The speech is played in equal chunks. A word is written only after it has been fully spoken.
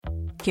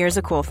Here's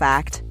a cool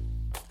fact.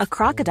 A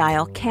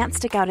crocodile can't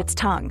stick out its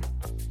tongue.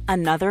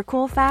 Another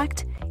cool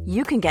fact,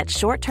 you can get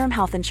short-term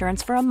health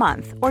insurance for a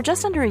month or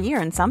just under a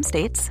year in some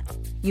states.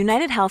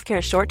 United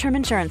Healthcare short-term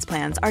insurance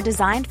plans are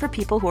designed for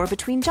people who are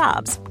between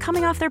jobs,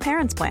 coming off their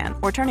parents' plan,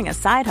 or turning a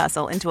side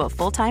hustle into a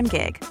full-time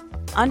gig.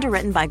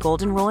 Underwritten by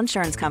Golden Rule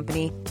Insurance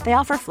Company, they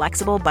offer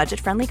flexible,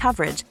 budget-friendly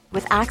coverage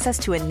with access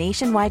to a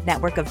nationwide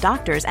network of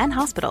doctors and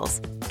hospitals.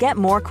 Get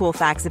more cool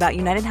facts about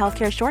United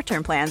Healthcare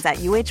short-term plans at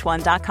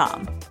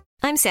uh1.com.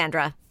 I'm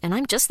Sandra, and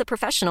I'm just the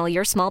professional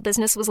your small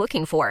business was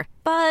looking for.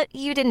 But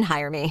you didn't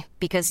hire me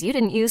because you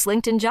didn't use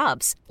LinkedIn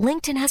Jobs.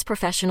 LinkedIn has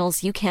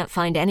professionals you can't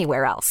find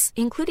anywhere else,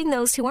 including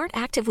those who aren't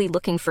actively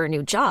looking for a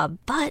new job,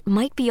 but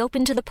might be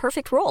open to the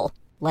perfect role,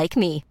 like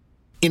me.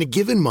 In a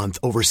given month,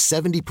 over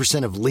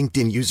 70% of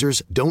LinkedIn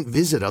users don't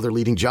visit other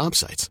leading job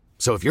sites.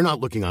 So if you're not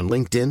looking on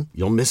LinkedIn,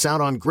 you'll miss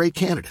out on great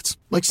candidates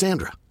like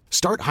Sandra.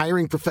 Start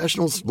hiring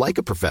professionals like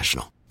a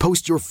professional.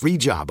 Post your free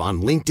job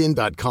on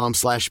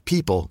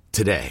linkedin.com/people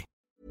today.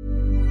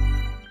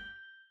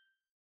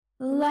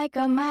 Like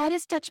a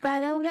Midas touched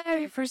by the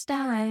very first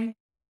time.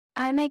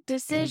 I make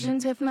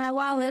decisions with my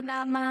wallet,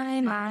 not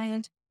my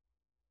mind.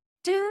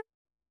 Too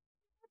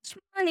much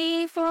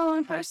money for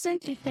one person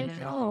to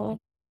control.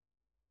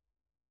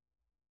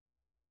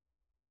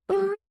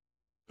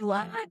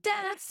 What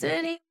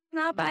destiny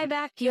not buy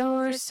back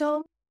your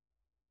soul?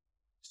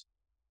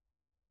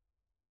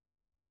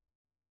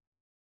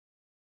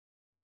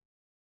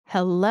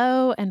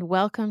 Hello and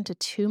welcome to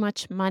Too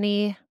Much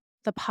Money,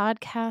 the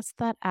podcast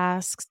that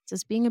asks,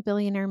 does being a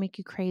billionaire make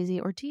you crazy,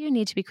 or do you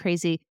need to be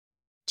crazy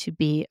to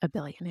be a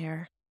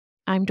billionaire?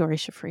 I'm Dory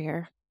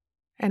Shafrir.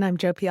 And I'm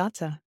Joe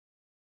Piazza.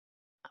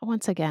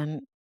 Once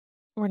again,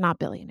 we're not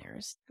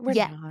billionaires. We're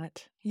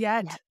not.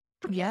 Yet.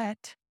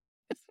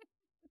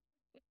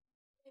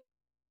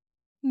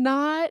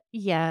 Not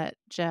yet,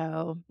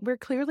 Joe. We're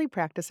clearly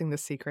practicing the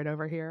secret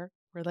over here.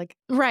 We're like,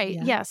 right.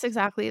 yeah. Yes,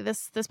 exactly.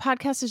 This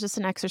podcast is just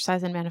an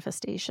exercise in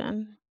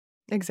manifestation.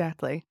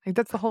 Exactly. Like,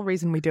 that's the whole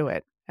reason we do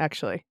it,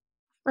 actually.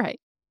 Right.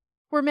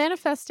 We're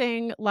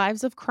manifesting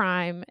lives of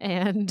crime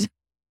and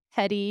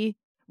petty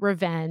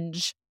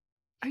revenge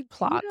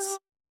plots.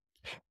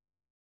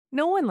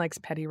 No one likes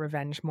petty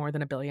revenge more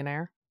than a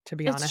billionaire, to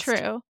be honest. It's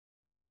true.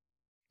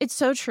 It's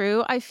so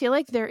true. I feel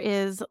like there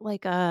is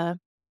like a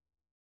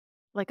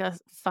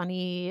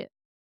funny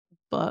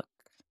book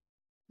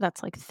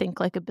that's like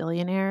Think Like a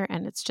Billionaire,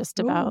 and it's just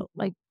about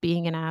like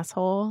being an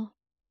asshole.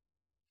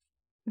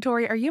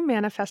 Dory, are you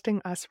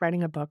manifesting us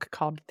writing a book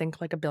called Think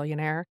Like a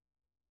Billionaire?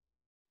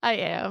 I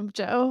am,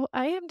 Joe.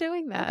 I am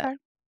doing that. Okay.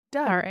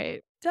 Done. All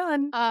right.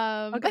 Done.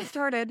 I'll get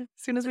started as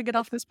soon as we get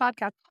off this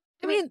podcast.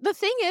 I mean, the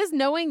thing is,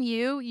 knowing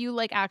you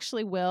like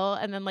actually will,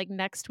 and then like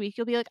next week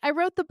you'll be like, I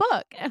wrote the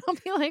book, and I'll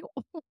be like,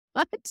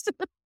 what?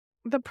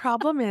 The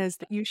problem is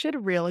that you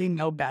should really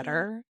know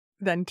better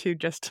than to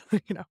just,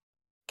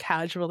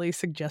 casually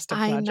suggest a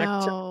project.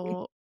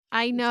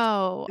 I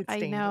know. It's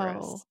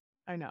dangerous.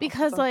 I know.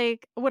 Because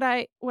like what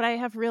I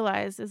have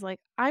realized is like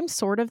I'm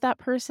sort of that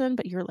person,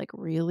 but you're like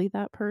really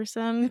that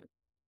person.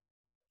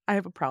 I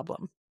have a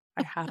problem.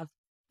 I have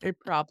a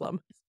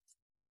problem.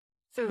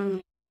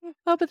 Oh,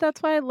 but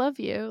that's why I love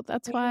you.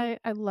 That's why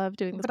I love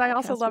doing this. But I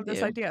also love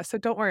this you. idea. So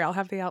don't worry, I'll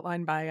have the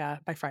outline by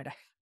Friday.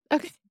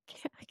 Okay.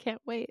 I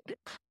can't wait.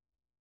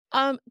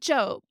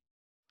 Joe,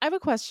 I have a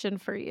question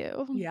for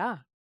you. Yeah.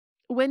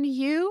 When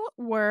you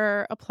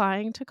were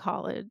applying to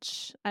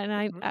college, and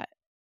I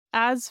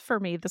as for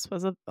me, this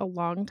was a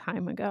long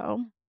time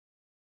ago.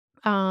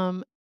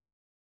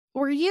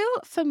 Were you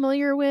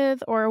familiar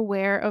with or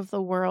aware of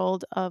the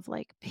world of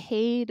like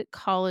paid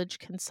college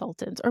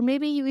consultants, or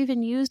maybe you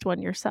even used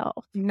one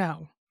yourself?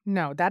 No,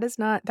 that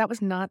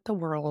was not the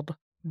world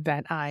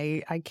that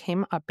I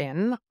came up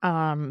in.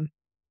 And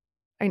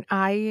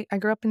I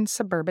grew up in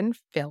suburban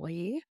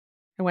Philly.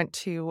 I went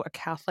to a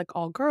Catholic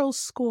all-girls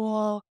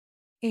school,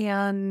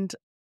 and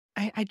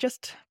I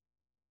just,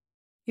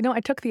 I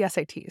took the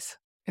SATs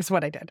is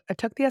what I did. I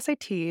took the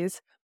SATs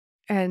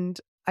and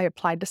I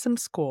applied to some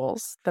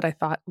schools that I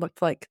thought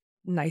looked like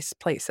nice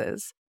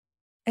places.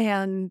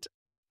 And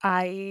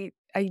I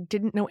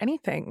didn't know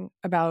anything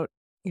about,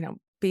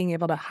 being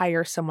able to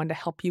hire someone to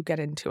help you get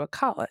into a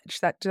college.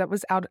 That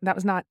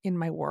was not in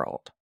my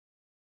world.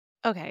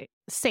 Okay,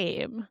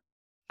 same.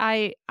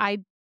 I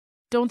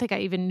don't think I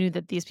even knew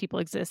that these people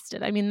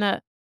existed. I mean,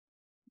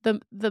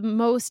 the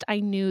most I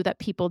knew that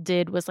people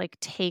did was like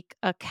take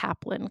a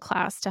Kaplan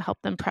class to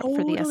help them prep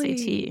for the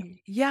SAT.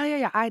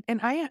 Yeah.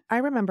 I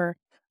remember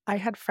I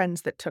had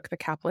friends that took the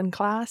Kaplan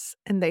class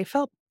and they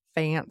felt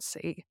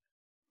fancy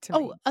to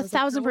me.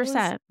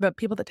 1,000%. The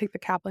people that take the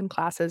Kaplan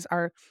classes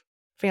are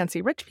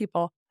fancy rich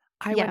people.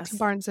 I went to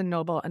Barnes &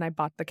 Noble and I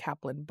bought the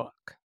Kaplan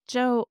book.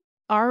 Joe,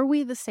 are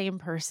we the same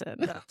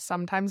person?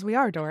 Sometimes we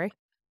are, Dory.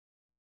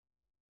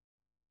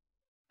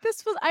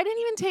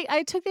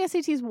 I took the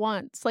SATs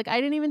once. Like,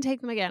 I didn't even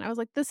take them again. I was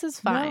like, this is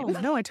fine.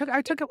 No, I took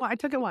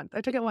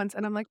it once.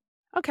 And I'm like,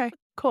 okay,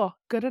 cool.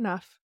 Good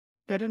enough.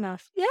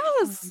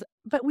 Yes.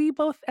 But we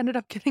both ended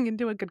up getting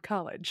into a good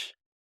college.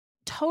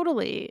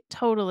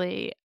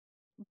 totally.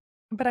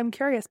 But I'm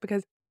curious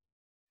because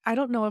I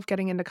don't know if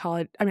getting into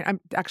college, I mean,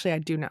 I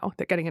do know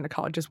that getting into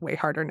college is way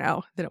harder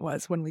now than it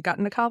was when we got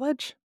into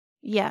college.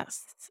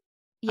 Yes.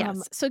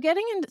 Um,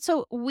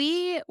 So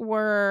we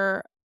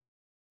were,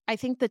 I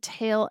think, the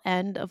tail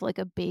end of like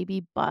a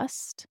baby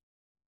bust.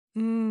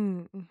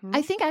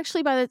 I think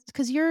actually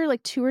because you're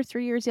like 2 or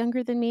 3 years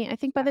younger than me, I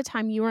think by the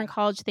time you were in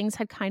college, things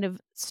had kind of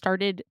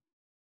started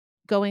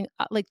going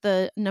up, like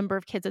the number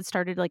of kids had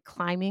started like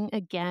climbing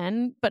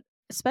again. But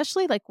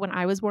especially like when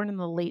I was born in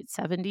the late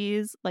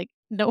 70s, like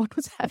no one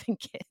was having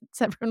kids.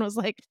 Everyone was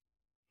like,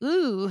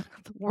 ooh,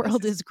 the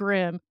world is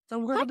grim. The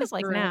world Kind is of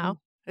like grim. now.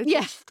 It's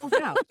Yeah. just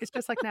now. It's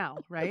just like now,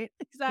 right?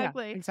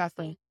 Exactly. Yeah,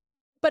 exactly.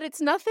 But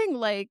it's nothing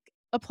like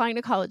applying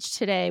to college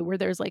today where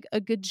there's like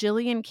a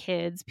gajillion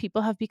kids.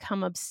 People have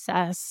become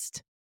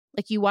obsessed.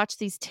 Like you watch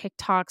these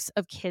TikToks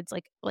of kids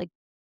like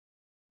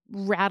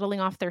rattling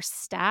off their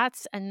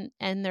stats and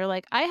they're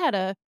like, I had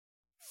a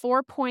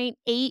 4.8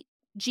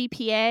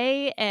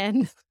 GPA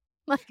and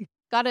like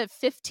got a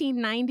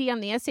 1590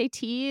 on the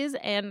SATs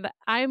and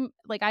I'm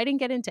like I didn't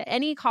get into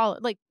any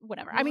college, like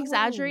whatever. I'm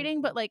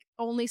exaggerating, but like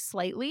only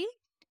slightly.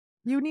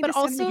 You need But to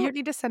send me, also, you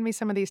need to send me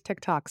some of these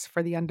TikToks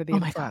for the Under the oh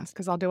my God. Influence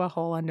because I'll do a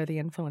whole Under the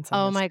Influence on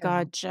Oh this my too.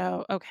 God,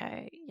 Joe.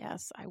 Okay.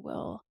 Yes, I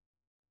will.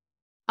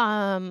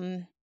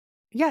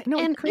 Yeah, no,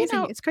 And it's crazy.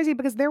 It's crazy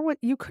because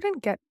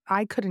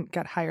I couldn't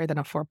get higher than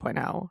a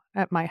 4.0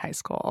 at my high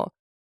school.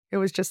 It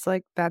was just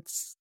like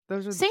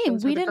those are same.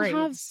 the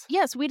grades.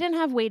 We didn't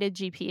have weighted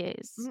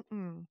GPAs.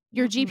 Mm-mm,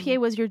 Your mm-mm. GPA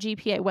was your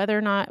GPA,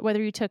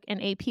 whether you took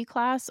an AP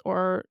class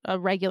or a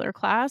regular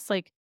class,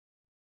 like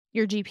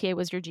your GPA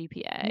was your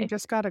GPA. You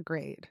just got a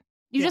grade.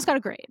 You just got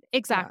a grade.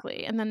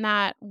 Exactly. Yeah. And then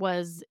that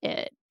was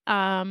it.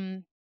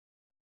 And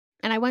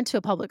I went to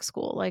a public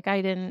school. Like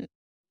it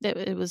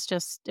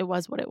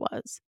was what it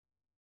was.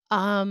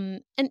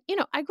 And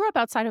I grew up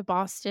outside of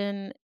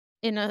Boston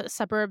in a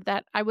suburb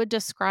that I would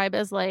describe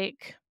as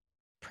like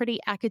pretty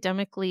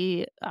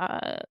academically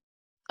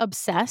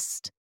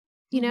obsessed,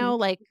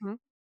 like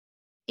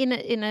in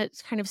a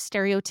kind of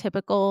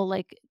stereotypical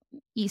like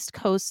East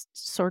Coast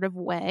sort of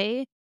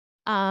way.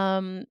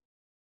 And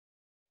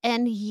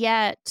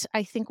yet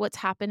I think what's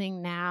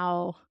happening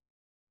now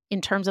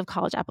in terms of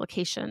college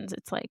applications,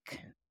 it's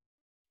like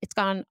it's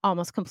gone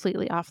almost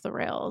completely off the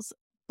rails.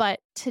 But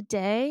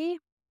today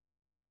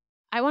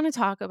I want to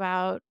talk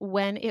about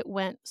when it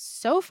went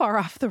so far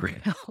off the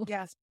rails.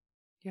 Yes.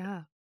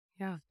 Yeah.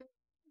 Yeah.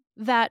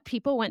 That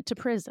people went to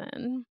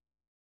prison.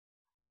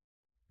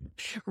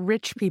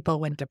 Rich people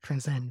went to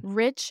prison.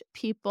 Rich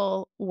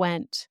people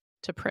went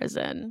to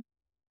prison.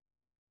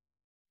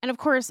 And of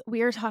course,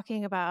 we are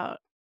talking about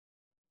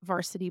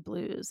Varsity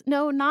Blues.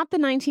 No, not the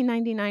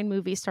 1999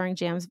 movie starring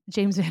James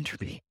Van Der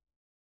Beek.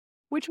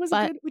 Which was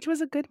a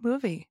good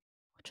movie.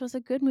 Which was a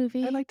good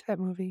movie. I liked that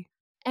movie.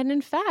 And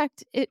in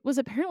fact, it was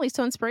apparently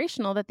so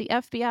inspirational that the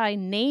FBI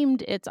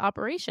named its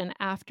operation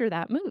after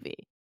that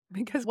movie.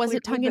 Because was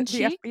it tongue in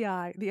cheek? The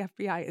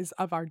FBI is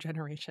of our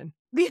generation.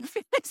 The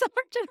FBI is of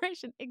our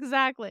generation.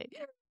 Exactly.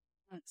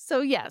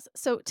 So yes.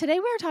 So today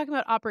we are talking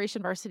about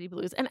Operation Varsity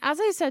Blues. And as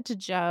I said to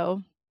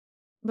Joe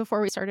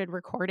before we started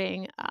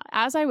recording,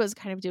 as I was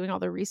kind of doing all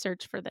the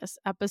research for this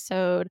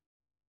episode,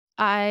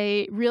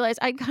 I realized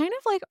I'd kind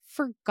of like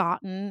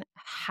forgotten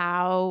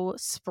how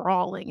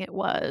sprawling it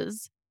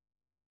was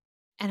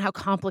and how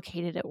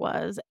complicated it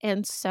was.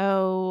 And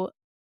so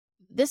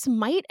this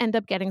might end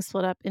up getting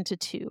split up into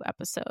 2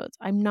 episodes.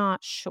 I'm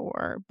not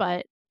sure,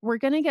 but we're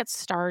going to get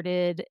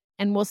started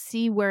and we'll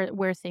see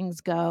where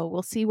things go.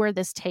 We'll see where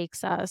this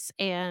takes us.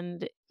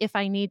 And if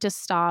I need to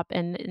stop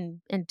and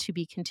to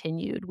be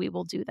continued, we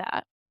will do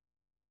that.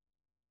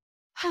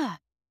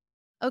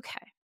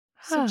 Okay.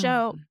 So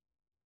Joe,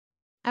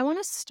 I want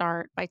to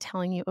start by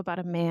telling you about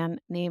a man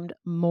named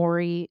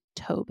Maury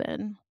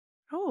Tobin.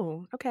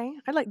 Oh, okay.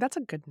 That's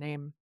a good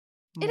name.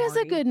 Maury. It is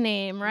a good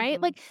name, right?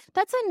 Mm-hmm. Like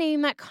that's a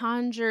name that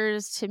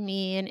conjures to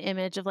me an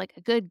image of like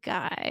a good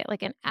guy,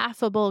 like an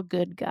affable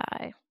good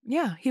guy.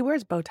 Yeah, he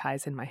wears bow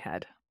ties in my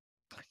head.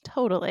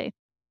 Totally.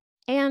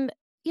 And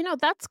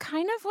that's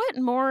kind of what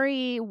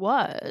Maury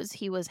was.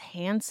 He was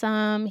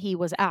handsome. He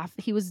was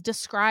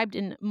described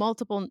in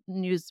multiple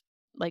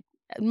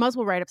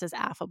write-ups as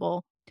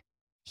affable.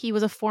 He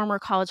was a former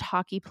college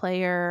hockey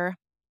player.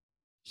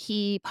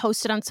 He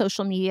posted on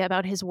social media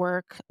about his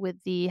work with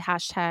the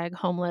hashtag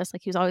homeless.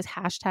 Like he was always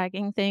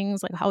hashtagging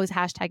things, like always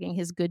hashtagging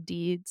his good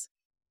deeds.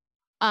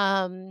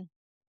 And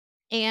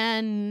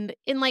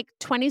in like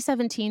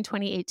 2017,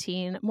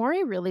 2018,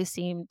 Maury really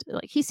seemed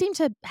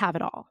to have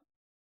it all.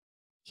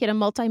 He had a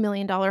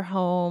multi-million-dollar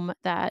home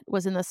that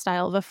was in the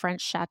style of a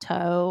French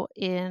chateau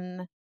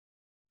in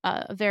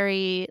a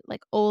very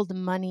like old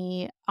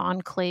money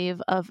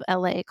enclave of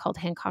LA called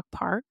Hancock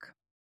Park.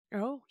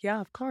 Oh, yeah,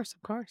 of course.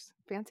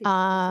 Fancy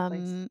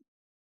place.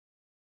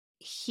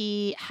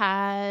 He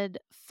had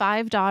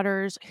 5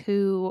 daughters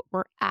who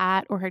were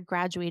at or had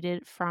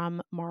graduated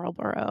from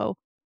Marlboro,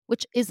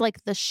 which is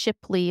like the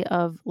Shipley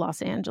of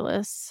Los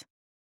Angeles.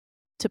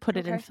 to put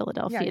it in Okay.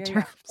 Philadelphia Yeah.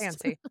 terms.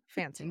 Fancy.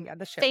 Yeah,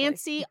 the Shipley.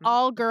 Fancy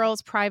all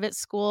girls private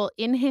school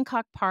in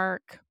Hancock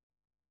Park.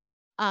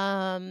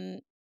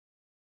 And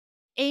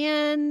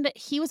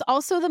he was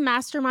also the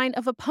mastermind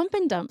of a pump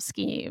and dump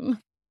scheme.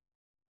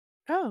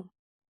 Oh,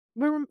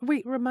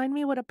 wait, remind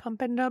me what a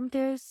pump and dump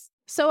is?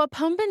 So a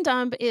pump and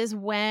dump is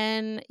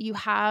when you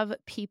have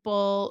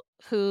people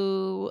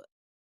who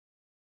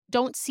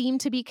don't seem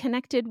to be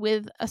connected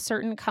with a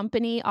certain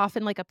company,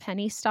 often like a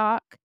penny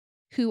stock,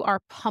 who are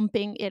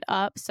pumping it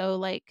up. So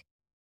like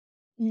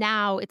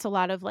now it's a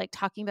lot of like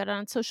talking about it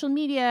on social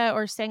media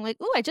or saying like,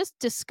 "Oh, I just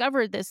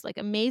discovered this like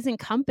amazing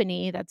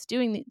company that's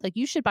doing like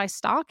you should buy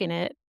stock in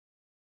it."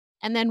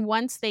 And then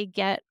once they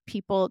get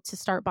people to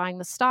start buying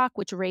the stock,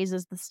 which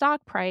raises the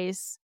stock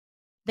price,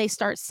 they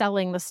start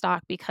selling the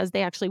stock because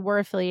they actually were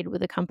affiliated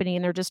with the company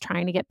and they're just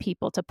trying to get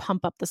people to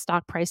pump up the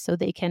stock price so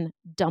they can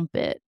dump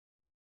it.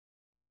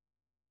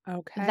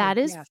 Okay. That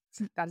is Yes,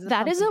 that is a that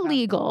pump is and dump.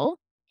 illegal.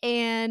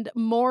 And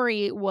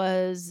Maury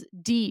was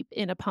deep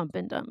in a pump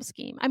and dump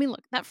scheme. I mean,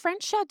 look, that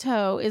French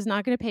chateau is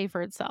not going to pay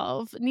for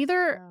itself.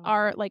 Neither No.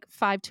 are like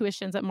 5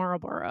 tuitions at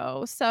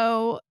Marlborough.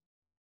 So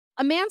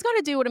a man's got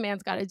to do what a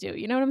man's got to do.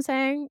 You know what I'm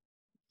saying?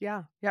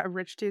 Yeah. A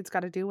rich dude's got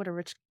to do what a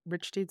rich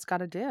dude's got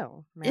to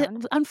do,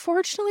 man.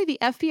 Unfortunately, the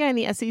FBI and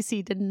the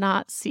SEC did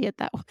not see it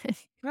that way.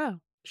 Oh,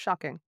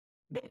 shocking.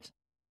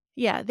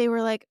 Yeah, they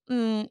were like,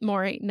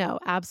 Maury, no,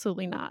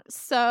 absolutely not.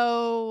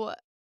 So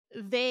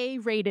they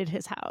raided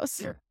his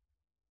house.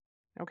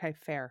 Okay,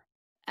 fair.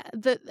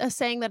 A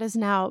saying that has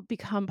now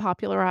become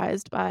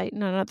popularized by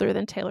none other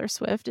than Taylor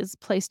Swift is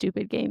play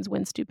stupid games,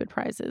 win stupid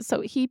prizes.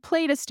 So he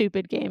played a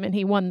stupid game and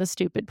he won the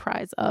stupid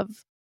prize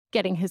of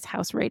getting his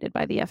house raided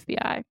by the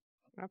FBI.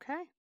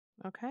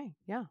 Okay,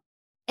 yeah.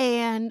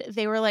 And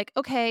they were like,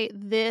 okay,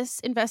 this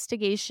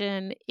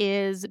investigation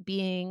is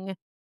being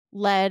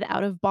led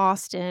out of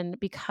Boston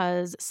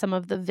because some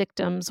of the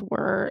victims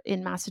were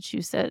in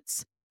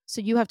Massachusetts.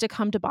 So you have to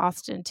come to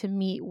Boston to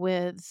meet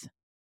with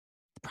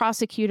the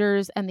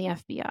prosecutors and the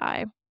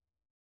FBI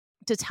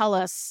to tell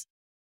us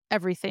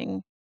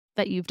everything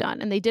that you've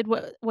done. And they did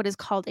what is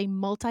called a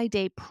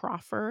multi-day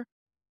proffer,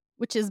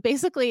 which is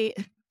basically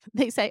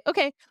they say,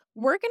 okay,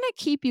 we're going to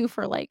keep you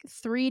for like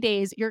 3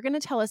 days. You're going to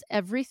tell us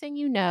everything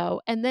you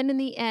know. And then in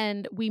the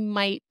end, we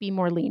might be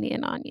more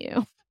lenient on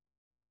you.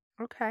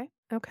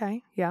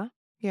 Okay.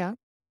 Yeah.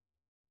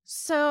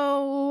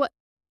 So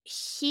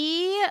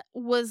he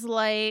was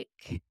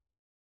like,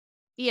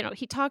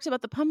 he talked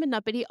about the pump and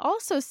dump, but he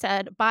also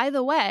said, by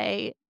the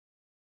way,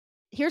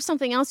 here's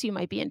something else you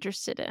might be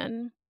interested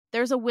in.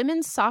 There's a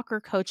women's soccer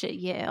coach at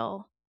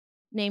Yale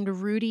named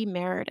Rudy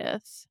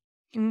Meredith,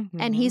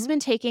 and he's been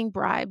taking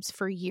bribes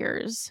for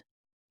years.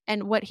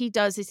 And what he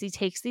does is he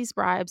takes these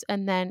bribes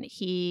and then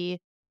he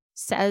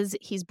says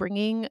he's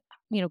bringing,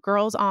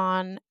 girls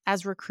on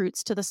as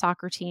recruits to the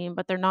soccer team,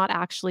 but they're not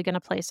actually going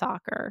to play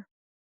soccer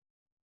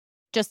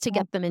just to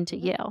get them into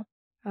Yale.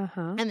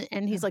 Uh-huh.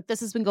 And he's like, this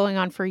has been going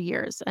on for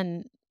years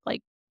and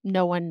like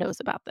no one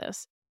knows about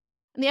this.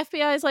 And the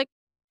FBI is like,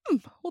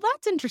 well,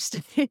 that's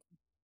interesting.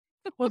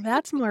 Well,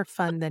 that's more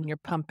fun than your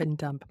pump and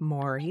dump,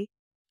 Maury.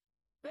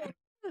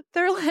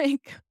 They're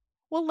like,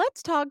 well,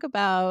 let's talk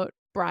about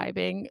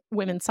bribing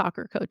women's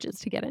soccer coaches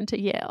to get into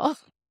Yale.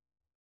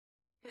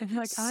 And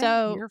like,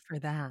 I'm here for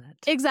that.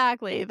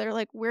 Exactly. They're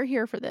like, we're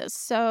here for this.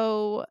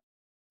 So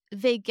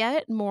they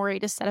get Maury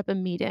to set up a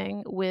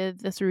meeting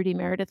with this Rudy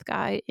Meredith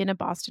guy in a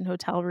Boston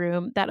hotel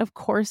room that, of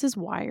course, is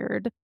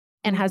wired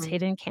and has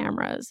hidden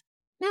cameras.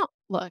 Now,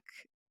 look,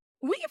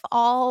 we've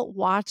all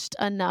watched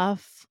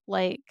enough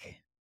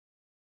like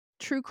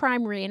true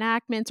crime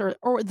reenactments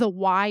or The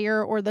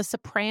Wire or The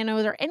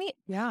Sopranos or any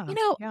of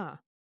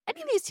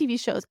these TV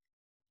shows.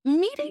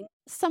 Meeting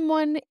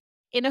someone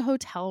in a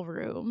hotel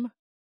room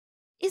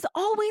is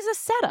always a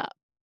setup.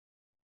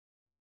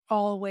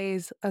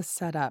 Always a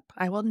setup.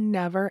 I will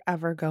never,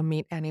 ever go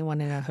meet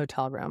anyone in a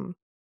hotel room.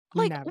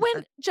 Like Never.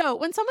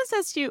 when someone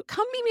says to you,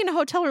 come meet me in a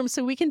hotel room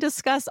so we can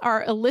discuss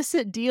our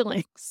illicit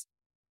dealings.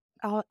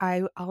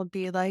 I'll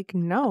be like,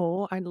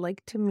 no, I'd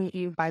like to meet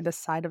you by the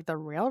side of the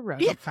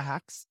railroad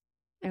tracks.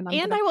 And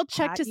I will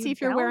check to see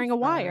if you're wearing a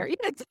wire.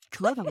 Yeah,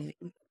 exactly.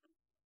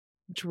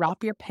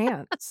 Drop your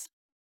pants.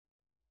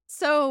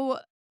 So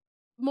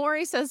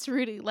Maury says to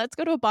Rudy, let's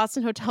go to a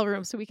Boston hotel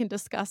room so we can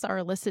discuss our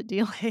illicit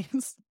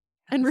dealings.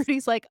 And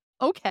Rudy's like,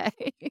 okay.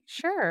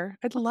 Sure.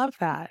 I'd love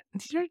that.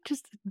 These are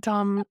just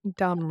dumb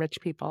rich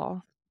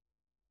people.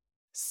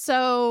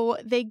 So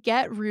they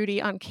get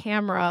Rudy on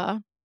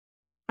camera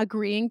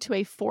agreeing to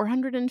a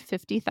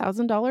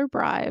 $450,000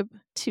 bribe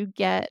to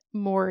get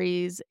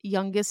Maury's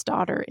youngest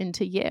daughter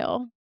into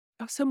Yale.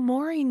 Oh, so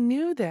Maury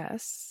knew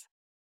this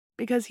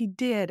because he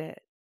did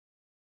it.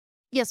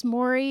 Yes,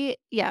 Maury.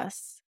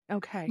 Yes.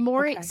 Okay.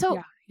 Maury. Okay.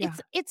 So yeah.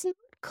 it's not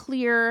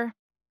clear.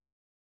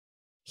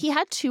 He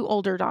had 2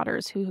 older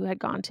daughters who had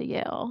gone to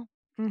Yale,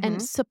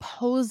 and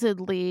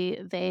supposedly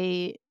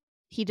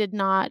he did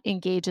not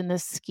engage in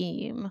this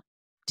scheme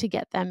to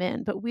get them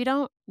in, but we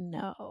don't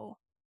know.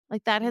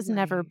 Like that has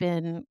never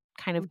been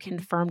kind of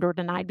confirmed or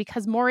denied,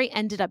 because Maury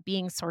ended up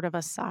being sort of a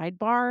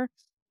sidebar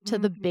to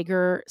the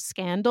bigger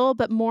scandal,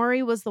 but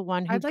Maury was the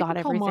one who I'd like got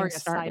to call everything Maury a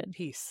started. side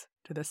piece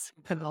to this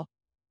scandal.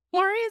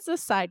 Maury is a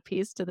side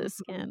piece to this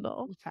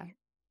scandal. Okay.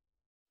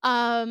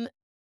 And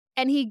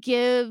he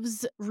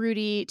gives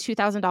Rudy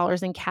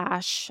 $2,000 in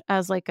cash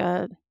as like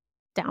a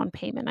down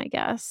payment, I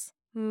guess.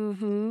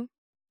 Mm-hmm.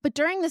 But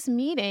during this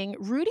meeting,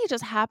 Rudy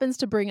just happens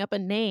to bring up a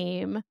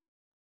name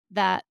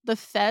that the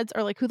feds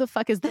are like, who the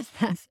fuck is this?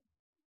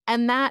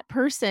 And that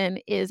person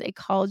is a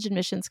college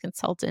admissions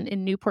consultant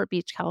in Newport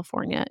Beach,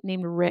 California,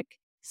 named Rick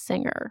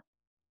Singer.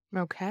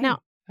 Okay. Now,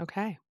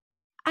 okay.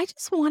 I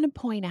just want to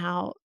point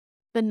out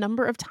the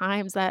number of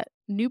times that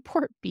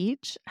Newport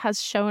Beach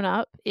has shown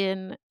up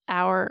in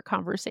our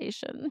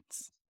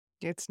conversations.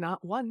 It's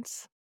not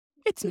once.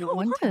 It's not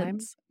one time.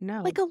 once.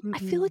 No. Like I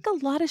feel like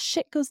a lot of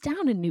shit goes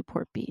down in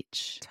Newport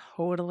Beach.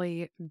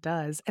 Totally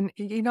does. And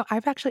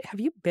have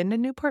you been to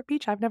Newport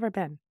Beach? I've never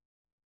been.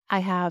 I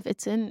have.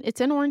 It's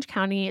in Orange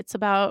County. It's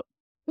about,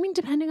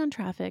 depending on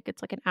traffic,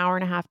 it's like an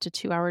 1.5 to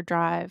 2 hour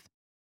drive.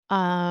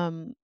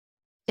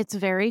 It's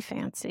very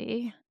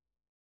fancy.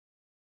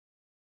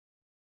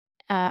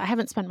 I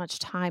haven't spent much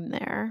time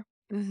there,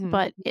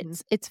 but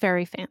it's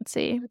very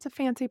fancy. It's a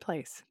fancy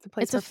place. It's a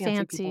place where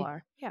fancy people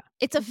are. Yeah.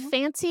 It's a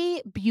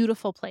fancy,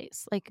 beautiful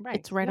place. Like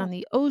it's right on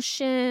the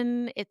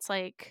ocean. It's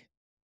like,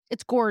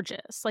 it's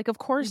gorgeous. Like, of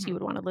course you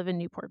would want to live in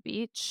Newport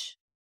Beach,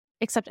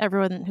 except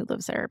everyone who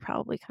lives there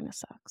probably kind of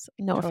sucks.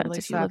 No offense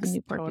if you live in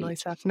Newport Beach. Totally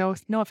sucks. No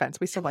offense.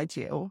 We still like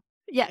you.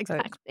 Yeah,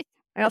 exactly.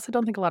 I also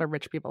don't think a lot of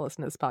rich people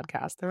listen to this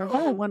podcast. They're like,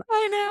 I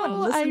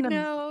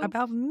know.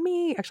 About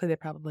me. Actually, they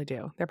probably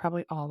do. They're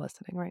probably all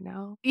listening right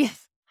now.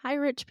 Yes. Hi,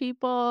 rich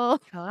people.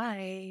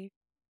 Hi.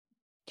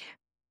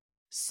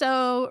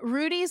 So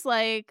Rudy's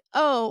like,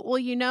 oh, well,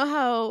 you know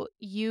how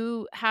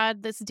you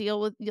had this deal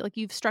with, like,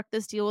 you've struck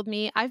this deal with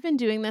me. I've been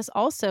doing this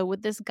also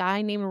with this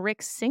guy named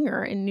Rick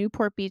Singer in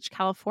Newport Beach,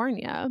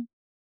 California.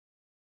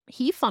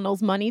 He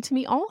funnels money to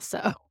me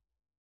also.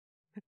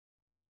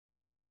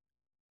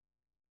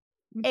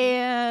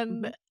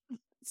 And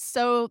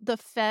so the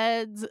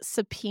feds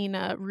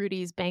subpoena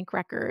Rudy's bank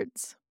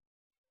records.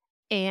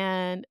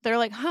 And they're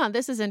like,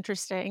 this is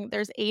interesting.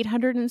 There's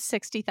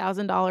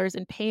 $860,000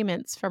 in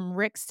payments from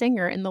Rick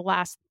Singer in the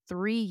last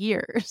 3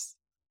 years.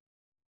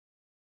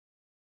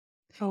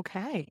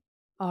 Okay.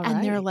 All and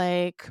right. they're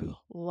like,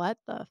 what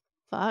the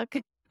fuck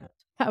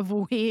have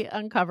we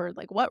uncovered?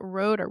 Like, what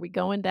road are we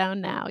going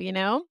down now, you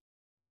know?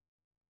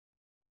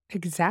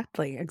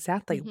 Exactly.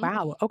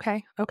 Wow.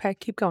 Okay.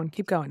 Keep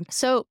going.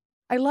 So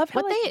I love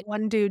how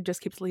one dude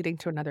just keeps leading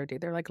to another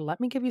dude. They're like,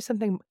 let me give you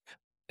something.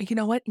 You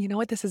know what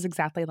this is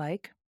exactly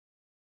like?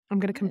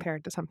 I'm going to compare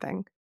it to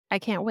something. I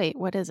can't wait.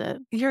 What is it?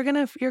 You're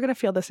going to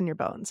feel this in your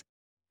bones.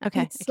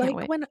 Okay. It's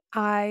like when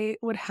I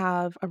would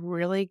have a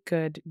really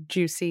good,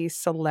 juicy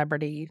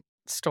celebrity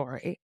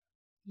story.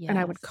 Yes. And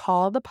I would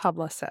call the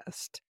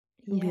publicist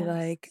and be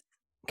like,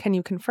 can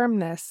you confirm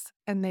this?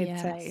 And they'd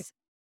say,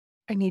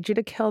 I need you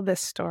to kill this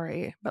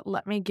story, but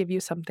let me give you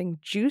something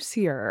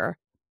juicier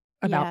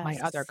about my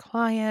other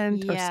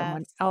client or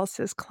someone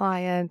else's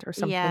client or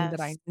something that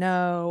I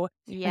know.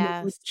 And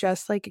it would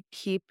just like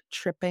keep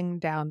tripping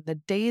down the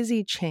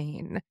daisy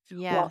chain.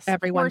 While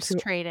everyone horse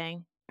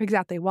trading.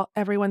 Exactly. While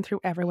everyone threw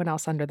everyone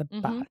else under the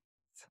bus.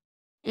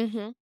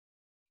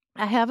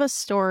 I have a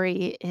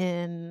story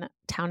in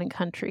Town and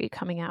Country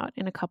coming out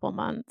in a couple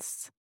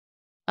months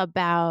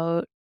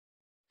about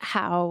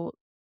how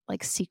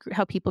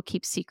how people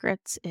keep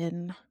secrets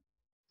in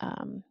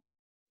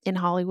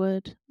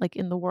Hollywood, like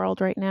in the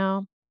world right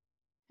now.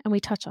 And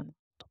we touch on it.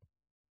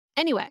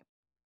 Anyway,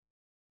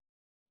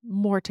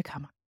 more to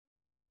come.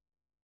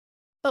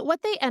 But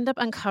what they end up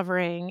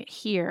uncovering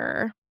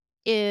here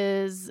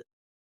is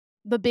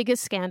the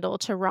biggest scandal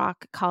to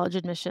rock college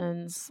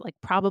admissions, like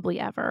probably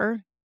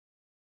ever.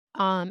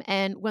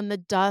 And when the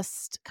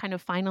dust kind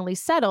of finally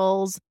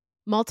settles,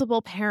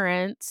 multiple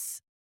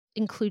parents,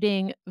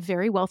 including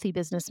very wealthy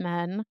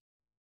businessmen,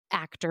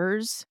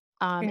 actors,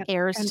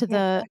 heirs to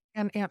the...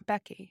 And Aunt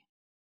Becky.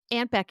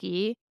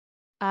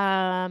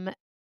 And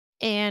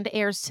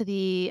heirs to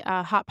the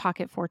Hot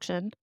Pocket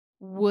fortune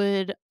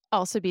would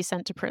also be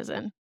sent to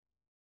prison.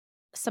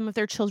 Some of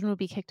their children would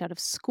be kicked out of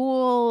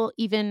school.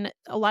 Even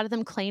a lot of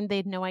them claimed they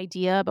had no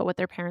idea about what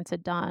their parents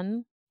had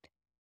done.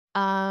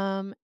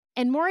 And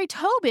Maury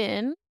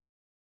Tobin,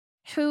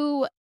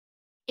 who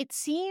it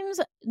seems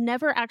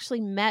never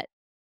actually met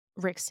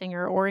Rick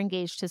Singer or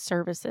engaged his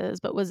services,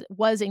 but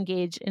was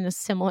engaged in a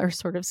similar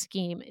sort of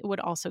scheme,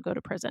 would also go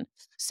to prison.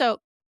 So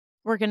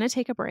we're going to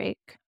take a break.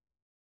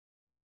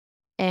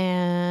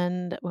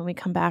 And when we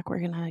come back, we're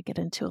going to get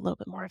into a little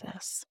bit more of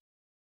this.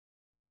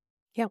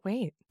 Can't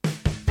wait.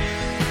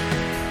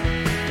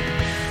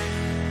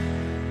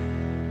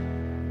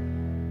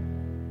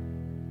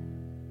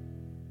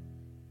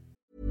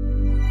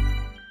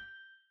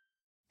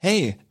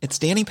 Hey, it's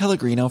Danny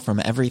Pellegrino from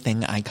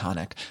Everything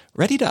Iconic.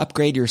 Ready to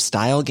upgrade your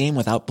style game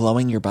without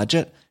blowing your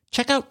budget?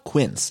 Check out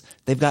Quince.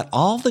 They've got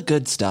all the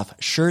good stuff,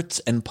 shirts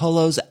and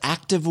polos,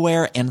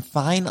 activewear, and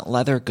fine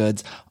leather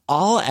goods,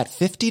 all at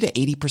 50 to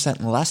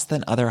 80% less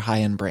than other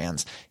high-end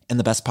brands. And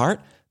the best part?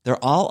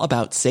 They're all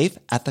about safe,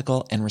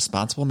 ethical, and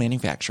responsible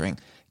manufacturing.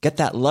 Get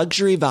that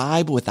luxury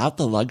vibe without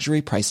the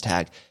luxury price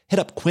tag. Hit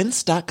up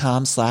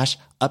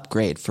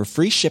quince.com/upgrade for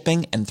free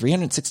shipping and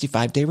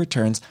 365-day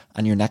returns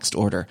on your next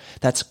order.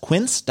 That's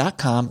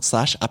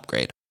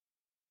quince.com/upgrade.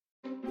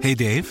 Hey,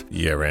 Dave.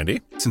 Yeah,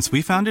 Randy. Since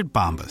we founded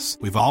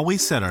Bombas, we've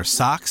always said our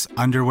socks,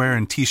 underwear,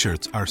 and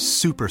T-shirts are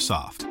super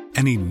soft.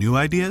 Any new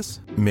ideas?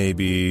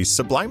 Maybe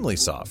sublimely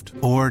soft.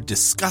 Or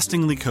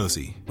disgustingly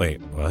cozy.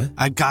 Wait, what?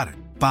 I got it.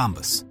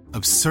 Bombas.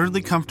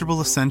 Absurdly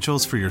comfortable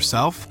essentials for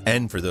yourself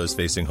And for those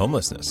facing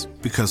homelessness.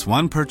 Because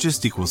one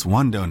purchased equals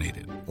one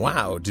donated.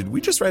 Wow, did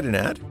we just write an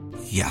ad?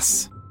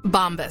 Yes.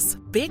 Bombas.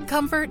 Big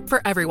comfort for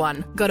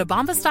everyone. Go to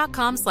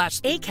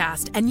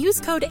bombas.com/ACAST and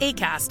use code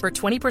ACAST for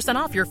 20%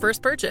 off your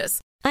first purchase.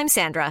 I'm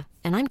Sandra,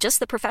 and I'm just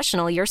the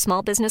professional your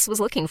small business was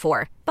looking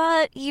for.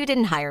 But you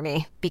didn't hire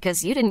me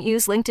because you didn't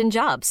use LinkedIn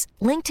Jobs.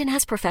 LinkedIn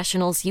has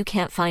professionals you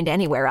can't find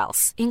anywhere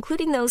else,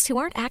 including those who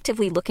aren't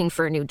actively looking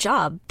for a new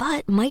job,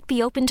 but might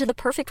be open to the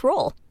perfect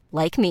role,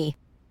 like me.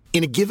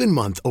 In a given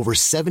month, over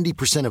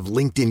 70% of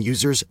LinkedIn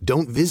users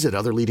don't visit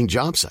other leading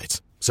job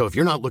sites. So if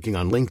you're not looking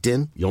on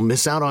LinkedIn, you'll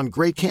miss out on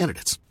great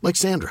candidates like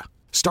Sandra.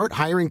 Start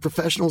hiring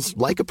professionals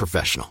like a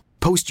professional.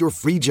 Post your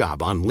free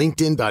job on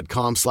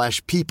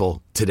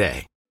linkedin.com/people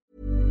today.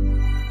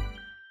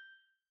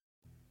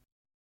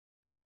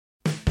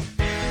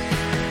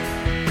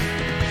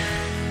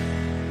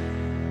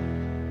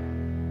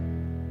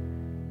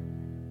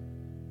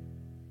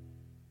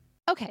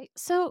 Okay,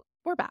 so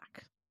we're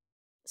back.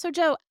 So,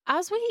 Joe,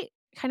 as we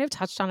kind of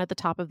touched on at the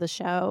top of the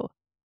show,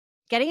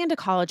 getting into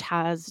college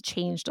has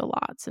changed a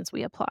lot since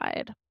we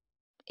applied.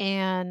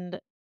 And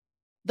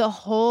the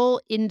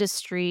whole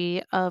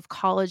industry of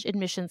college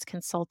admissions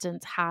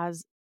consultants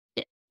has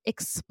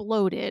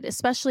exploded,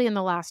 especially in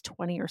the last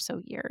 20 or so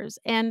years.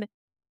 And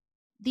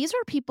these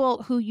are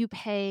people who you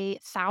pay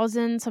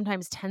thousands,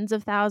 sometimes tens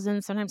of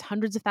thousands, sometimes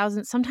hundreds of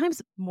thousands,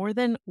 sometimes more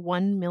than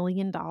 $1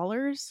 million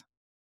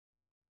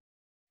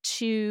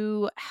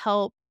to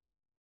help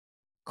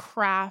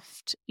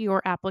craft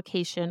your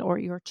application or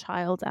your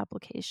child's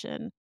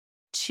application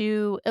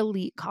to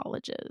elite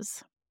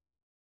colleges.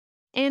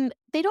 And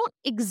they don't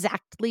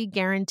exactly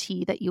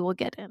guarantee that you will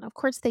get in. Of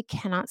course, they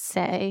cannot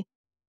say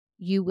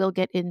you will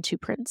get into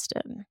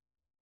Princeton.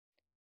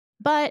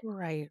 But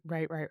Right.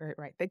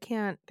 They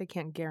can't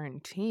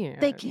guarantee it.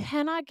 they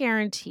cannot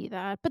guarantee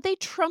that. But they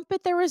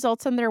trumpet their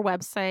results on their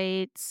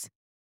websites.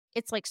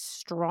 It's like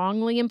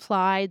strongly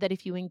implied that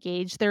if you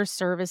engage their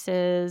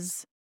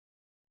services,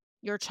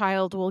 your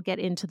child will get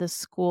into the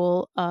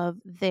school of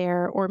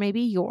their or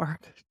maybe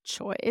your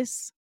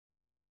choice.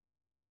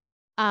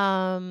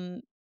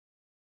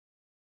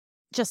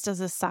 Just as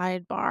a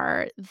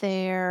sidebar,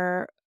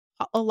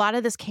 a lot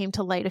of this came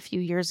to light a few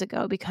years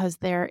ago because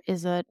there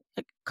is a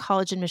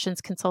college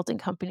admissions consulting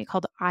company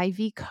called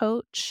Ivy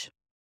Coach,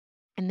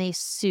 and they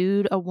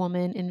sued a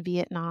woman in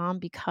Vietnam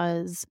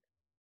because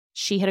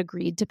she had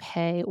agreed to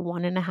pay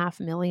 $1.5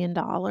 million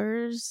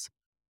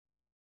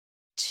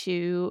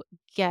to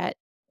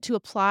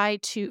apply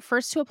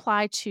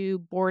to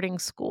boarding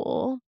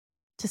school,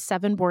 to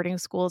 7 boarding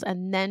schools,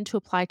 and then to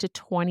apply to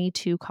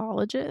 22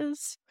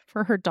 colleges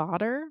for her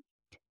daughter.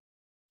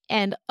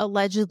 And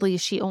allegedly,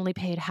 she only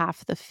paid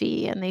half the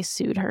fee, and they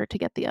sued her to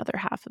get the other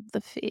half of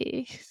the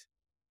fee.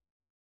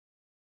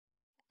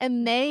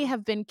 And they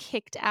have been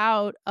kicked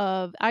out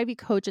of, Ivy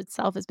Coach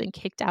itself has been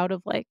kicked out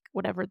of like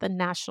whatever the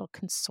national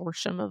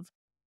consortium of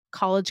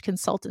college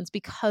consultants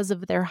because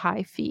of their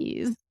high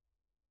fees.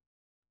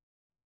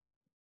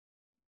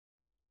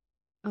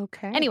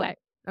 Okay. Anyway,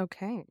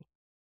 Okay.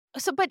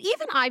 so, but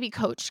even Ivy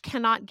Coach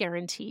cannot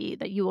guarantee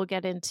that you will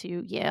get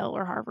into Yale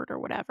or Harvard or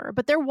whatever.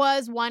 But there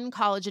was one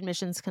college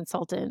admissions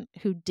consultant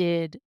who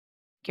did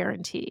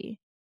guarantee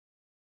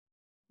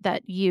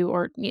that you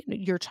or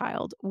your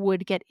child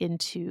would get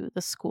into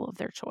the school of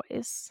their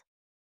choice.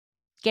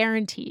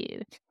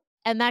 Guaranteed.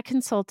 And that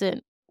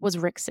consultant was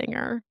Rick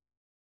Singer.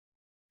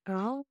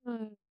 Oh.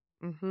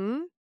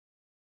 Mm-hmm.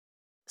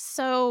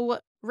 So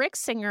Rick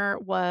Singer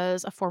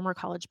was a former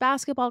college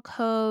basketball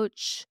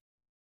coach.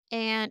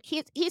 And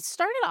he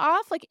started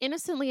off like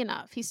innocently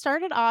enough. He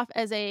started off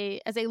as a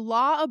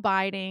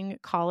law-abiding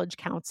college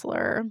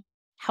counselor,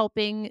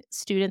 helping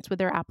students with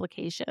their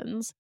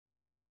applications.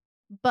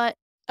 But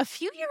a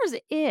few years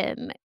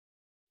in,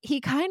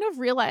 he kind of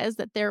realized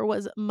that there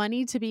was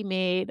money to be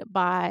made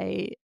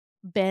by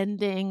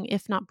bending,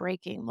 if not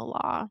breaking, the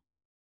law.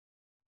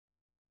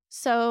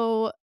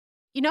 So,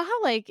 you know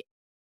how like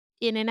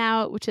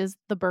In-N-Out, which is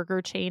the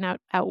burger chain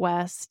out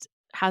west,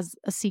 has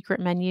a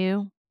secret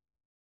menu?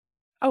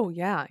 Oh,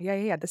 yeah.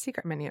 The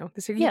secret menu.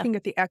 You Yeah. can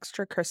get the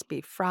extra crispy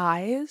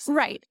fries.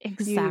 Right,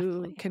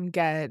 exactly. You can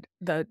get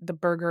the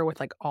burger with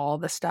like all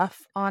the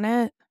stuff on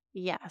it.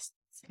 Yes.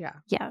 Yeah.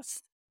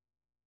 Yes.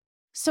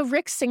 So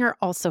Rick Singer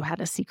also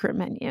had a secret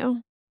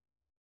menu.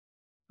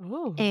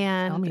 Oh,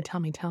 And tell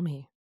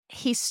me.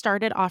 he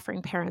started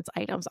offering parents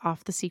items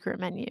off the secret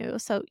menu.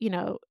 So,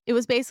 it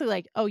was basically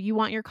like, oh, you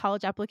want your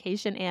college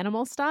application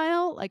animal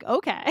style? Like,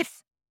 okay.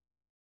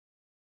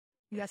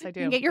 Yes, I You do.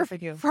 can get your Yes, I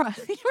do.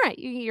 fries. Right.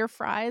 You can get your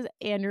fries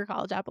and your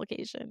college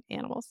application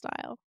animal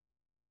style.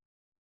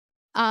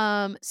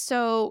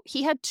 So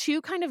he had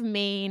two kind of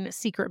main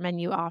secret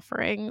menu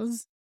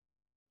offerings.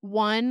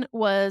 One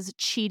was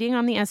cheating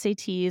on the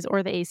SATs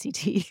or the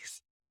ACTs.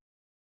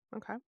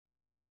 Okay.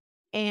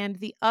 And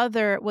the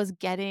other was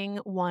getting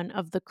one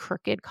of the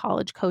crooked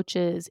college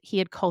coaches he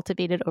had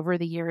cultivated over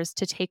the years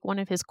to take one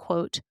of his,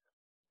 quote,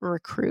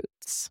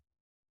 recruits.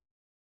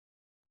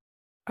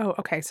 Oh,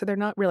 okay. So they're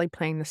not really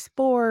playing the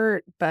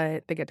sport,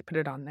 but they get to put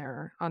it on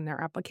their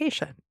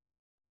application.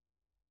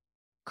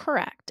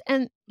 Correct.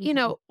 And,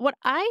 Mhm. what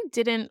I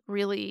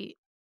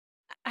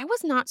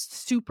was not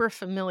super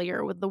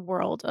familiar with the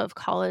world of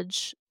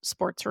college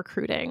sports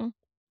recruiting.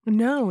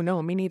 No,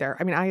 me neither.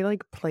 I mean, I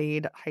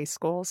played high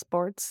school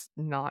sports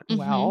not Mm-hmm.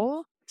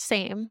 well.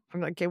 Same.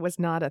 I'm it was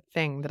not a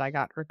thing that I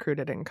got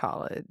recruited in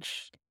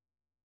college.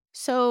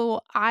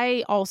 So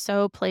I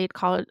also played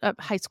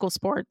high school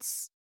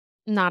sports,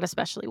 not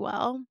especially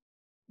well,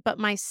 but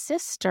my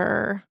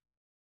sister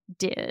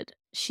did.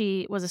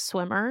 She was a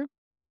swimmer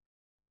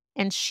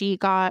and she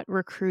got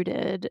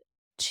recruited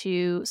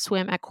to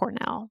swim at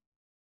Cornell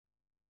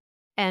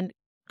and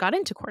got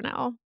into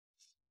Cornell.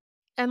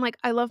 And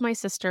I love my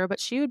sister, but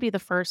she would be the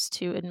first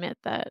to admit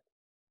that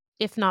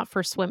if not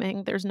for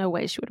swimming, there's no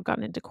way she would have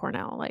gotten into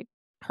Cornell.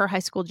 Her high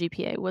school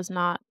GPA was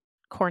not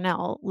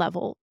Cornell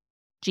level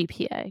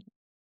GPA.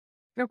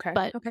 Okay,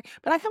 But okay.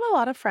 But I have a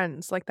lot of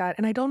friends like that,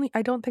 and I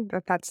don't think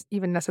that that's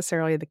even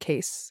necessarily the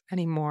case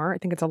anymore. I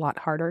think it's a lot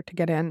harder to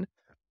get in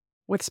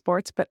with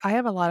sports, but I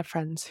have a lot of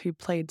friends who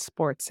played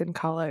sports in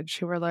college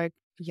who were like,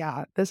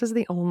 "Yeah, this is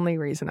the only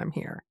reason I'm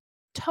here."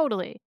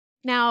 totally.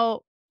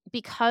 Now,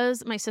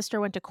 because my sister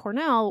went to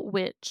Cornell,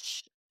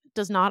 which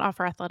does not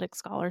offer athletic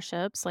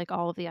scholarships like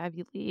all of the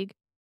Ivy League,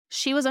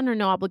 she was under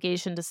no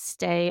obligation to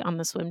stay on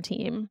the swim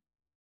team.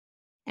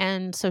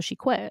 And so she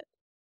quit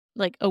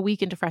a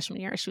week into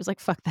freshman year. She was like,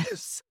 fuck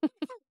this.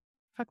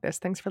 Fuck this.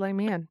 Thanks for letting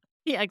me in.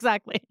 Yeah,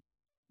 exactly.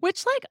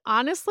 Which,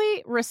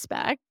 honestly,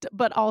 respect,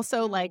 but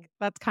also,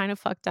 that's kind of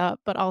fucked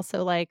up, but also,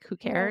 who Well,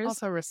 cares?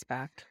 also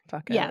respect.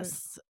 Fuck it.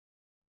 Yes.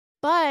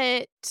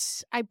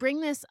 But I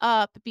bring this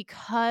up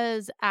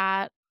because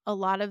at a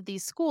lot of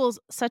these schools,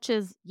 such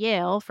as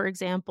Yale, for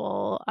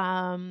example,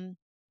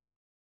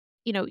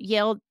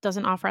 Yale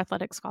doesn't offer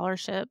athletic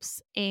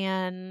scholarships.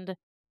 And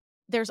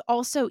there's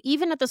also,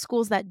 even at the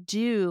schools that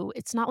do,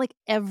 it's not like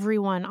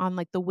everyone on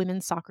the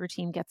women's soccer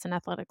team gets an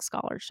athletic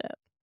scholarship.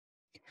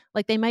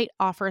 They might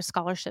offer a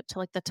scholarship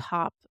to the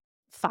top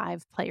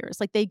 5 players.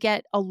 They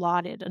get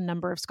allotted a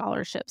number of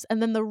scholarships.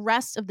 And then the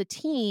rest of the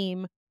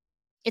team,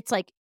 it's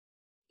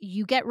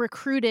you get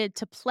recruited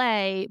to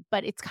play,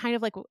 but it's kind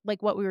of like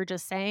what we were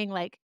just saying,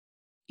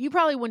 you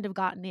probably wouldn't have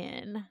gotten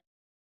in.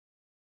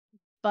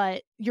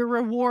 But your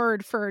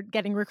reward for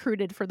getting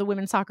recruited for the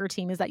women's soccer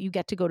team is that you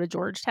get to go to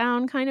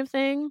Georgetown kind of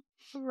thing.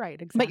 Right,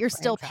 exactly. But you're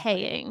still exactly.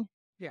 paying.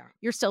 Yeah.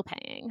 You're still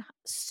paying.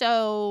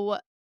 So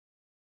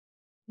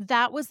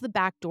that was the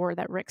back door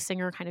that Rick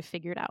Singer kind of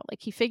figured out.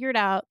 He figured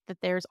out that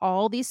there's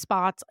all these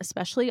spots,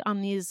 especially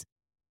on these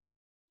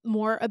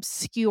more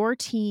obscure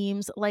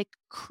teams like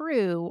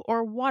crew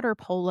or water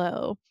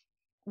polo,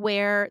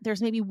 where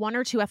there's maybe 1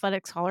 or 2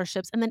 athletic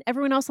scholarships and then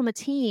everyone else on the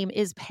team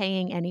is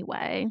paying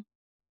anyway.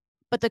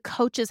 But the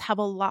coaches have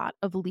a lot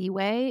of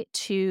leeway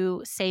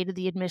to say to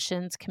the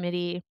admissions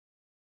committee,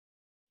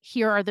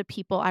 here are the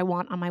people I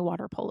want on my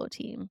water polo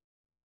team.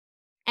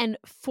 And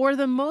for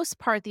the most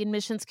part, the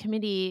admissions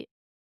committee,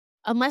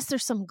 unless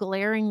there's some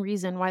glaring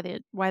reason why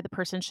the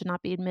person should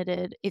not be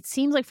admitted, it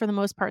seems like for the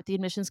most part, the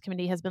admissions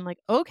committee has been like,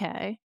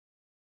 okay.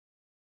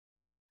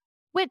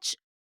 Which,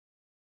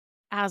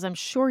 as I'm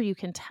sure you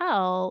can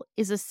tell,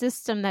 is a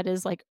system that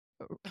is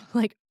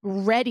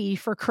ready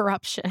for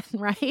corruption,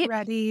 right?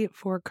 Ready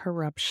for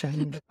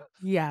corruption.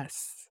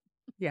 Yes.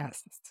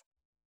 Yes.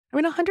 I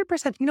mean,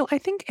 100%. I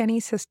think any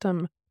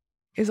system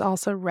is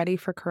also ready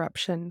for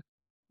corruption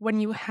when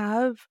you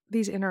have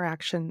these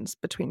interactions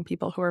between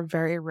people who are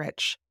very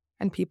rich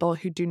and people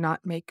who do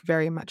not make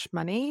very much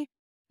money.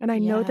 And I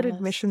know that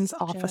admissions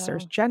Yes,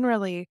 officers Joe.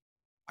 generally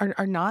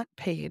are not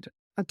paid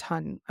a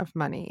ton of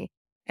money.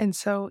 And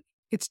so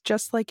it's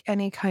just like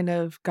any kind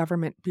of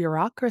government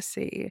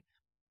bureaucracy.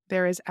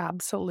 There is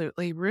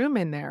absolutely room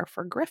in there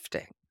for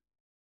grifting.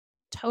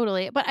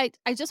 Totally. But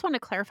I just want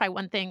to clarify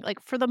one thing.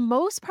 For the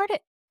most part,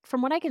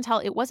 from what I can tell,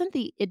 it wasn't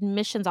the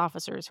admissions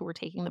officers who were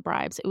taking the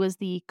bribes. It was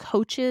the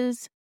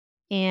coaches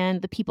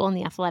and the people in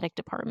the athletic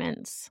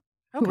departments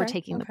who were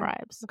taking the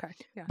bribes. Okay.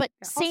 Yeah. But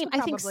yeah. same,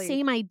 Also I think probably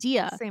same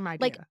idea. Same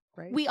idea,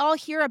 right? We all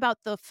hear about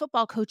the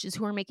football coaches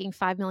who are making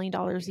 $5 million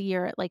a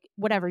year at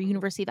whatever,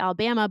 University of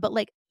Alabama. But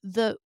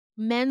the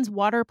men's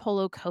water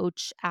polo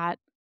coach at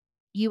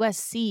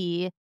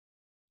USC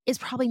is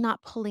probably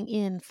not pulling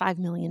in $5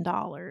 million.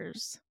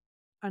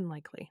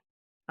 Unlikely.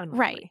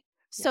 Right.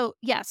 So,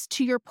 yes,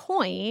 to your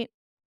point,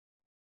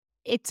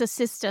 it's a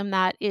system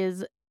that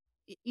is,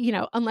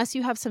 unless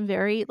you have some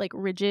very like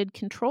rigid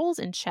controls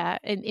in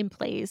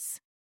place,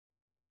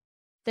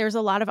 there's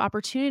a lot of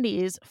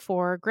opportunities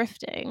for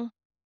grifting.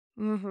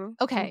 Mm-hmm.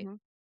 Okay. Mm-hmm.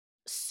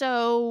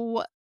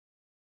 So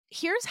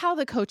here's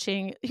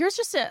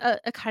just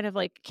a kind of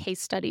like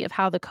case study of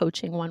how the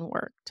coaching one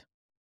worked.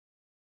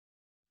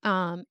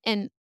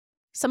 And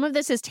some of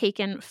this is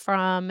taken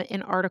from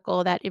an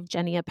article that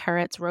Evgenia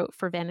Peretz wrote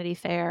for Vanity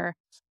Fair,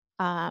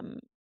 um,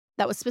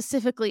 that was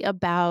specifically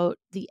about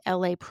the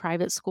LA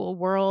private school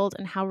world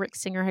and how Rick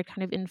Singer had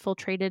kind of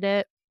infiltrated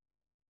it.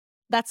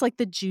 That's like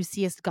the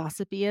juiciest,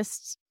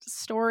 gossipiest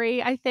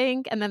story, I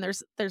think. And then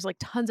there's like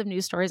tons of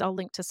news stories. I'll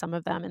link to some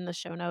of them in the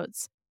show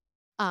notes.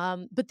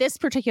 But this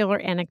particular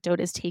anecdote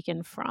is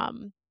taken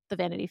from the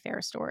Vanity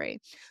Fair story.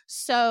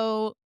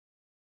 So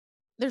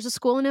there's a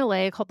school in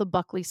LA called the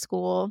Buckley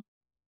School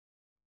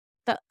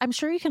that I'm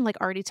sure you can like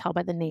already tell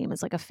by the name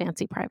is like a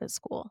fancy private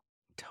school.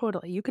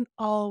 Totally. You can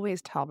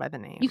always tell by the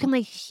name. You can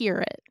like hear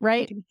it, You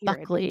right? can hear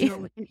Buckley.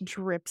 it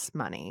drips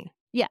money.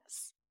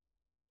 Yes.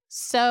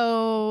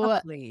 So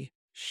Buckley.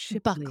 Shipley.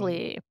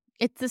 Buckley.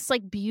 It's this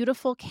like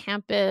beautiful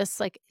campus,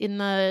 like in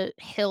the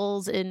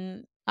hills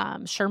in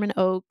Sherman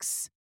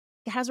Oaks.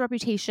 It has a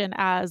reputation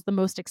as the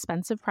most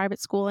expensive private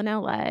school in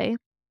LA,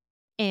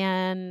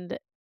 and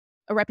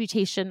a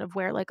reputation of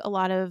where like a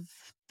lot of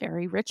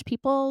very rich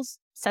people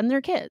send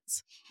their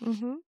kids.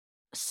 Mm-hmm.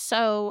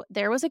 So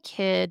there was a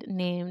kid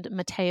named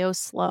Mateo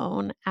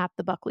Sloan at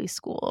the Buckley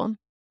School,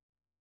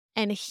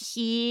 and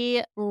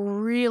he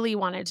really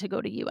wanted to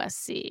go to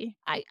USC.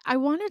 I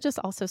want to just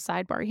also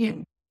sidebar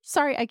here.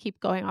 Sorry, I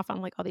keep going off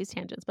on like all these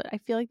tangents, but I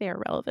feel like they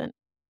are relevant.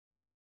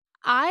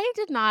 I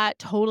did not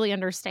totally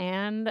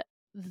understand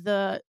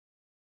the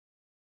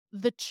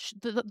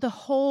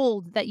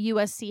hold that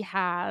USC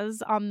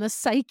has on the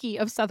psyche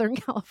of Southern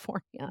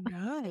California.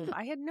 No,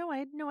 I had no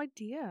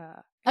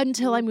idea.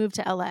 Until I moved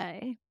to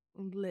LA.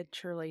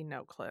 Literally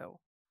no clue.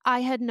 I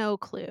had no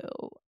clue.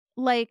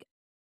 Like,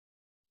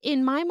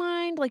 in my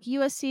mind, like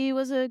USC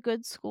was a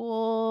good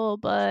school,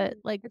 but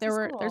like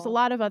there's a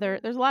lot of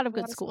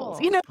good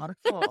schools, you know? A lot of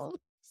schools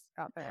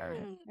out there.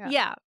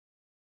 Yeah.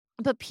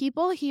 But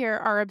people here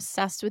are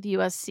obsessed with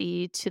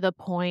USC to the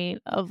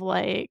point of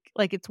like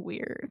it's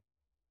weird.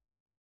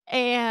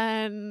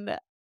 And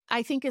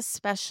I think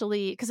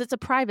especially because it's a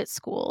private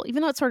school,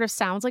 even though it sort of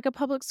sounds like a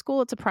public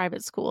school, it's a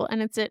private school,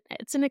 and it's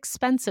an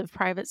expensive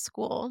private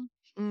school.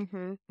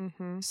 Mm-hmm.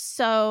 Mm-hmm.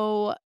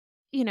 So,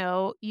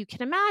 you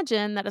can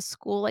imagine that a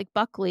school like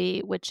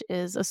Buckley, which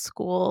is a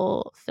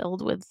school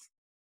filled with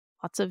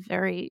lots of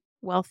very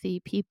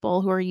wealthy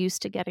people who are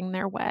used to getting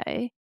their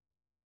way,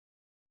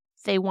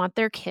 they want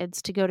their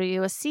kids to go to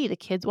USC. The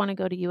kids want to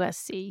go to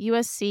USC.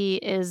 USC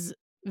is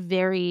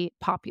very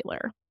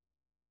popular.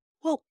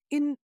 Well,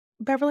 in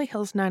Beverly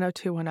Hills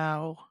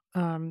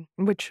 90210,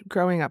 which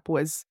growing up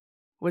was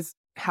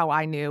how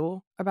I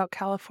knew about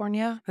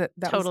California. That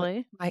Totally.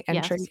 was my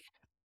entry. Yes.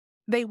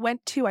 They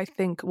went to, I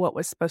think, what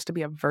was supposed to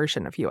be a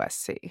version of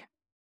USC.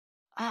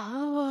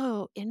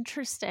 Oh,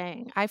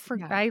 interesting. I Yeah.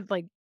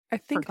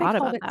 forgot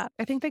about that.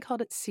 I think they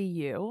called it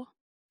CU.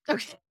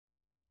 Okay.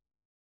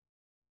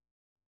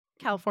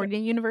 California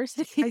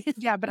University.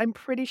 Yeah, but I'm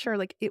pretty sure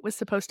like it was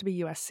supposed to be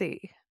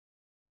USC.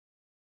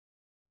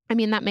 I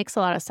mean, that makes a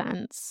lot of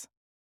sense.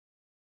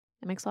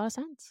 It makes a lot of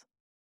sense.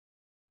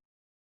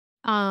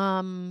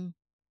 And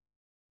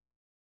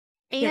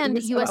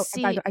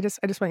USC. I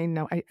just want you to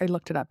know, I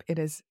looked it up. It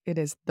is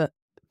the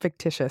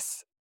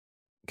fictitious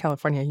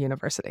California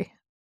University.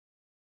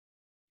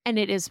 And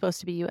it is supposed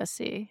to be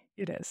USC.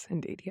 It is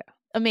indeed, yeah.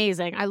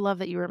 Amazing. I love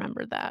that you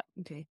remembered that.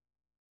 Okay.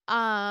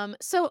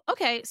 So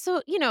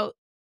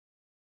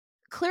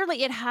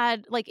clearly it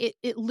had like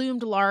it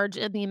loomed large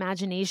in the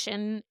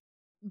imagination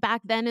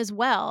back then as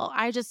well.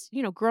 I just,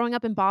 growing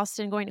up in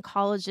Boston, going to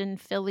college in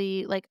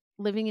Philly, like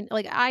living in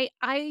like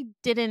I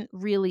didn't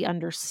really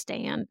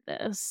understand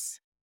this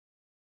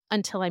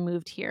until I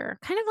moved here.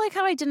 Kind of like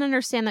how I didn't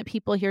understand that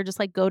people here just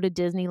like go to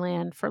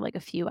Disneyland for like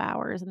a few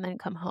hours and then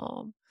come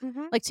home.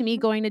 Mm-hmm. Like to me,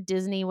 going to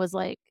Disney was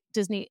like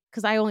Disney,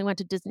 because I only went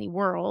to Disney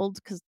World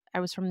because I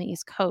was from the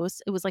East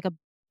Coast. It was like a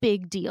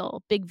big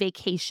deal, big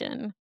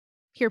vacation.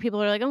 Here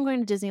people are like, I'm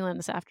going to Disneyland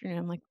this afternoon.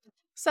 I'm like,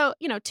 so,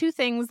 two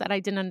things that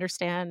I didn't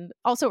understand.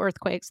 Also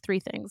earthquakes,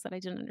 three things that I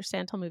didn't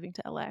understand until moving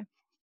to LA.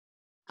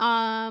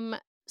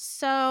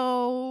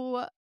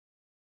 So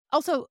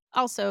also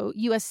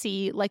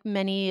USC, like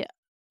many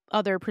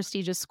other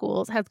prestigious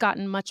schools, has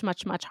gotten much,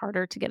 much, much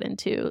harder to get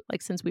into,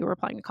 like since we were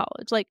applying to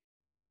college. Like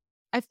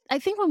I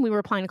think when we were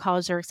applying to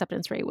college, their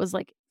acceptance rate was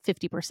like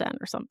 50%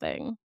 or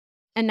something.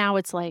 And now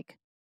it's like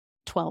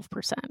 12%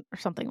 or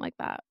something like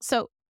that.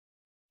 So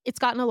it's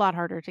gotten a lot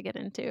harder to get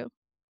into.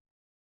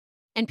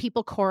 And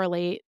people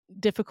correlate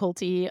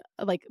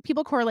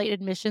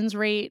admissions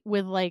rate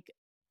with like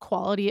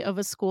quality of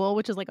a school,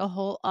 which is like a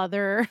whole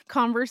other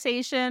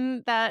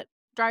conversation that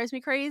drives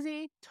me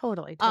crazy.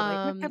 Totally.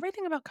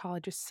 Everything about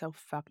college is so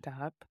fucked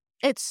up.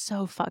 It's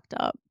so fucked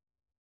up.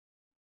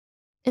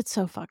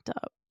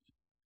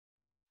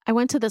 I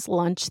went to this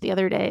lunch the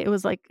other day. It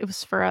was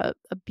for a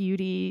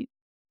beauty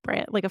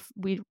brand.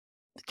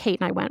 Kate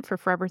and I went for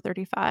Forever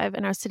 35,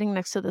 and I was sitting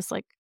next to this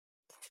like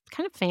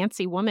kind of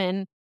fancy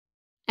woman,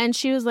 and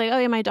she was like, "Oh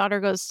yeah, my daughter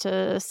goes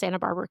to Santa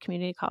Barbara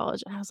Community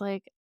College," and I was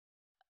like,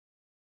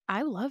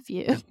 "I love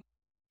you."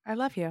 I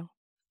love you.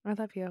 I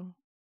love you.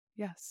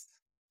 Yes.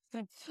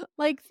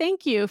 Like,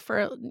 thank you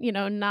for,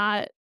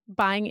 not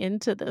buying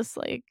into this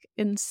like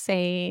Well,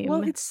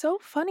 insane. it's so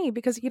funny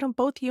because,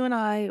 both you and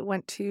I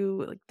went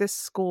to like this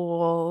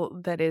school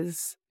that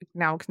is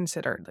now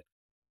considered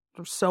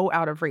like so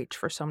out of reach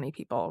for so many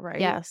people, right?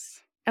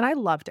 Yes, And I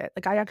loved it.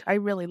 Like I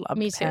really loved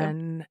me too.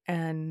 Penn,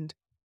 and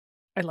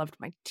I loved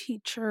my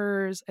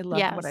teachers. I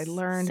loved what I Yes,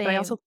 learned, but I same.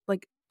 also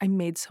I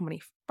made so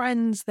many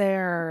friends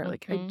there.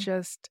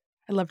 Mhm,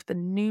 I loved the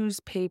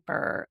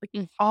newspaper. Like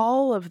mhm,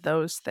 all of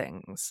those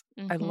things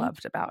I mhm.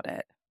 loved about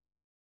it.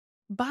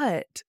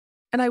 But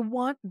and I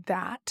want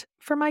that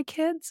for my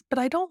kids, but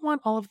I don't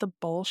want all of the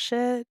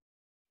bullshit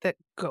that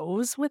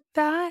goes with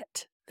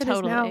that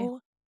Totally.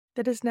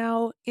 that is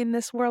now in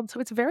this world. So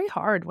it's very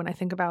hard when I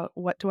think about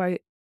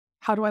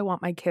how do I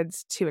want my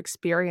kids to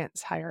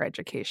experience higher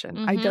education?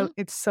 I don't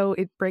Mhm,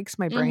 it breaks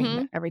my brain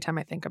mhm. every time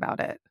I think about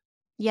it.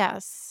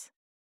 Yes.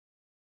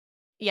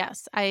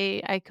 Yes,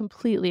 I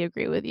completely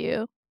agree with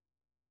you.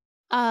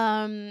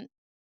 Um,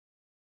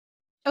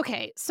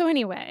 okay, so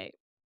anyway,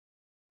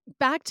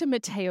 back to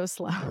Matteo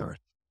Sloan.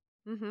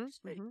 Mhm.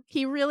 Mhm.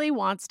 He really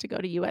wants to go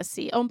to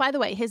USC. Oh, and by the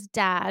way, his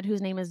dad,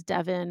 whose name is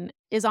Devin,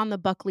 is on the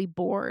Buckley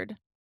board.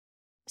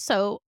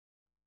 So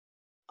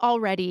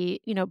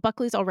already,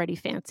 Buckley's already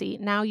fancy.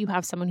 Now you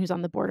have someone who's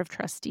on the board of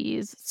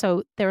trustees.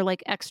 So they're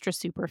like extra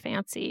super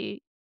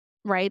fancy,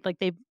 right? Like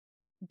they've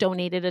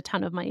donated a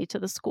ton of money to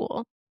the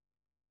school.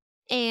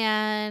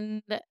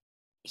 And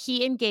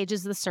he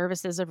engages the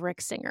services of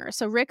Rick Singer.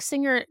 So Rick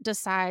Singer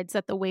decides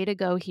that the way to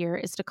go here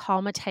is to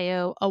call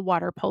Mateo a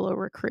water polo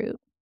recruit.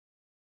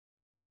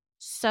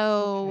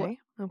 So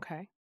Okay.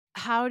 Okay.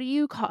 how do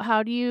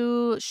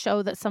you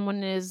show that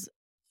someone is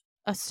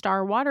a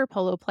star water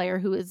polo player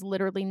who has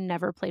literally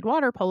never played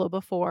water polo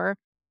before?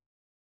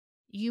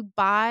 You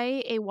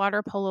buy a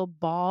water polo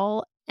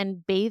ball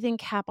and bathing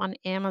cap on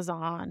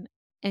Amazon,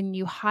 and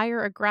you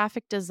hire a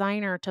graphic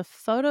designer to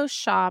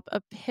Photoshop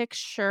a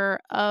picture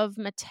of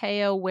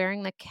Mateo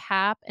wearing the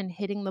cap and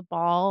hitting the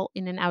ball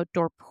in an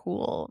outdoor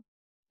pool,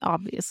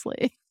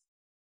 obviously.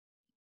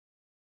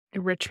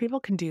 Rich people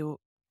can do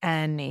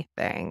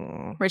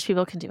anything. Rich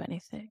people can do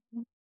anything.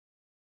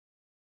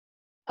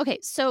 Okay,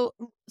 so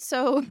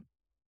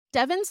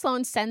Devin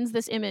Sloan sends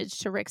this image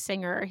to Rick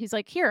Singer. He's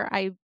like, "Here,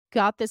 I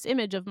got this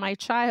image of my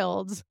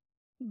child,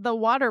 the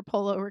water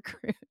polo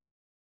recruit."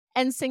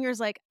 And Singer's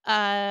like,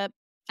 I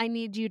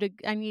need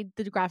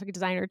the graphic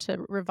designer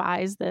to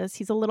revise this.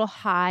 He's a little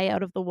high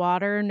out of the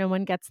water. No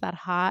one gets that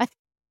high."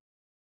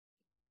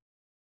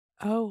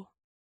 Oh,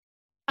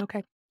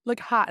 okay. Like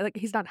high, like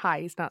he's not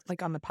high. He's not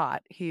like on the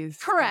pot. He's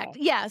Correct.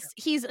 Yes.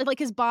 He's like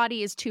his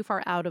body is too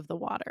far out of the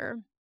water.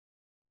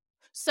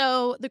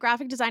 So the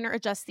graphic designer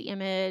adjusts the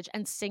image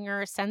and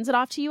Singer sends it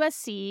off to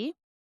USC,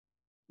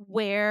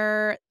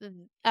 where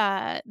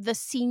the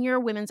senior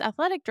women's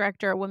athletic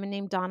director, a woman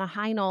named Donna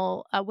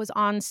Heinel, was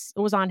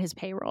on his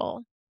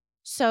payroll.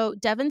 So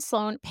Devin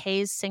Sloan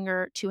pays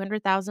Singer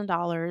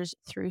 $200,000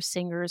 through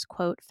Singer's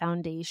quote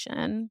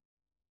foundation.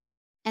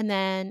 And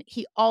then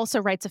he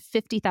also writes a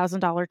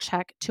 $50,000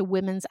 check to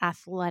Women's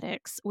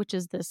Athletics, which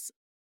is this,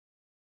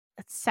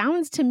 it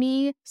sounds to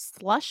me,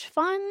 slush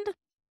fund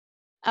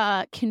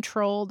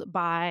controlled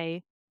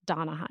by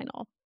Donna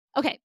Heinel.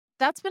 Okay,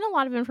 that's been a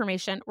lot of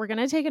information. We're going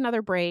to take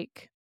another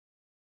break.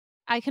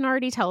 I can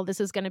already tell this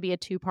is going to be a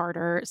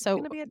two-parter. It's So,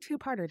 gonna be a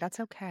two-parter.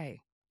 That's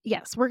okay.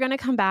 yes, we're going to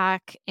come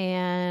back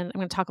and I'm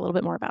going to talk a little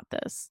bit more about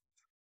this.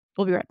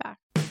 We'll be right back.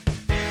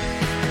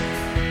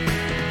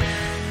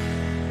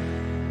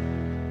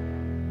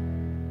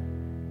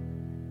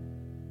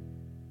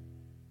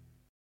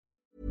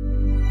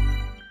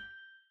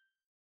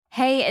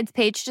 Hey, it's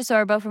Paige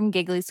DeSorbo from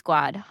Giggly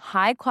Squad.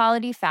 High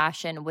quality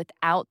fashion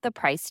without the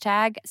price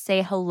tag.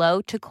 Say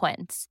hello to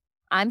Quince.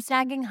 I'm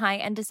snagging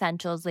high-end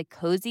essentials like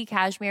cozy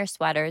cashmere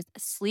sweaters,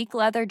 sleek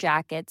leather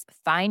jackets,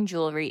 fine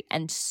jewelry,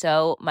 and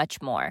so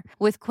much more.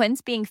 With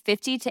Quince being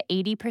 50 to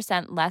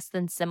 80% less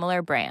than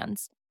similar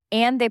brands.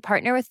 And they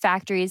partner with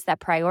factories that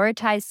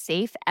prioritize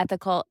safe,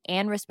 ethical,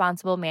 and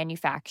responsible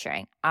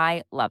manufacturing.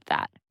 I love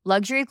that.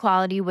 Luxury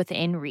quality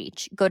within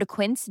reach. Go to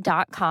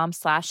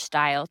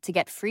quince.com/style to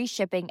get free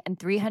shipping and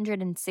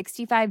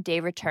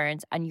 365-day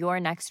returns on your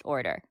next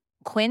order.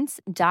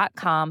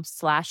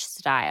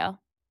 Quince.com/style.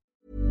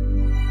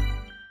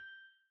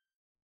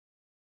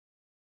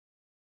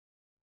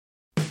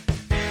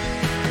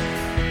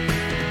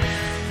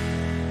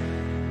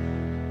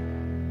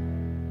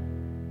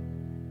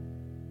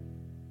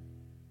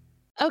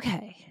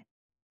 Okay.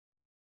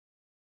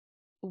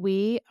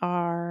 We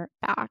are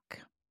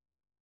back.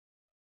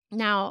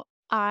 Now,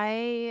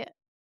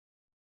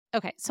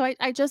 so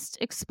I just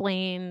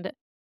explained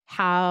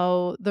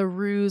how the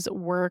ruse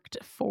worked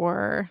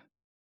for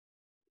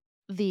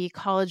the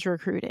college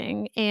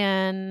recruiting,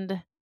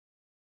 and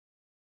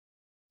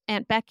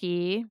Aunt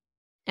Becky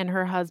and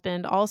her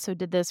husband also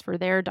did this for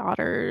their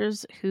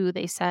daughters, who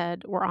they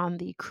said were on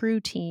the crew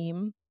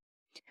team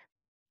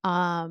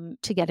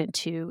to get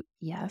into,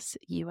 yes,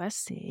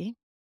 USC.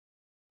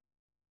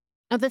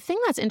 Now, the thing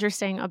that's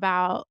interesting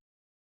about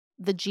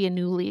the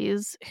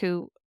Giannullis,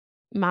 who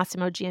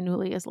Massimo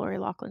Giannulli is Lori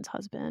Loughlin's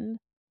husband.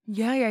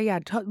 Yeah.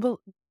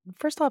 Well,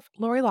 first off,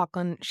 Lori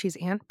Loughlin, she's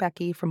Aunt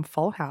Becky from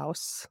Full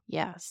House.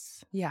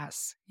 Yes.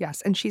 Yes.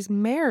 And she's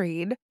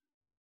married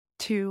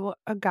to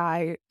a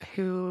guy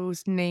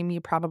whose name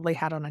you probably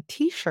had on a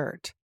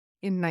T-shirt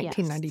in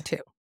 1992.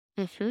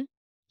 Yes. Mm-hmm.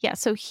 Yeah,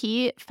 so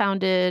he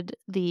founded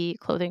the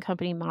clothing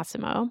company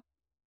Massimo,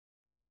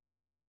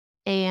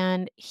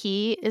 and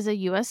he is a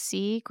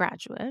USC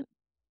graduate.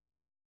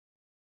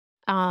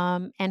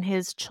 And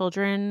his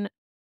children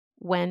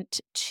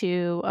went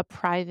to a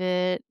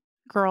private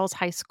girls'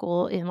 high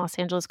school in Los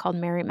Angeles called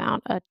Marymount.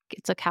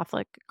 It's a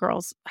Catholic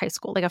girls' high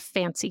school, like a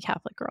fancy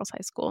Catholic girls'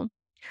 high school.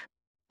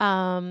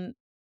 And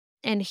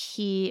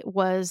he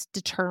was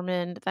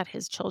determined that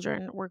his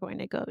children were going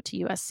to go to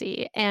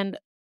USC. And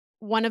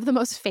one of the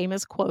most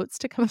famous quotes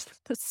to come out of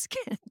the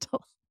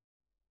scandal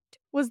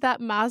was that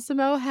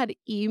Massimo had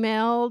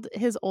emailed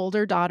his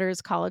older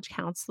daughter's college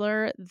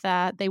counselor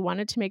that they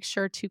wanted to make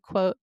sure to,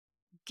 quote,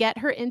 get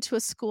her into a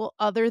school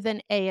other than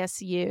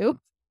ASU.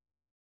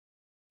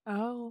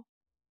 Oh.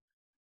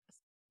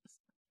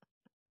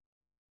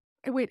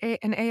 Wait,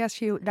 an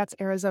ASU, that's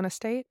Arizona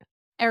State?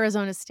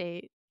 Arizona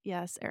State.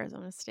 Yes,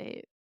 Arizona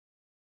State.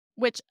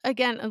 Which,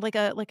 again, like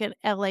an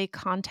LA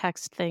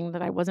context thing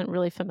that I wasn't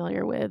really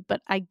familiar with, but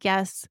I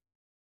guess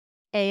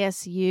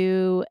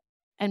ASU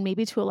and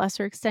maybe to a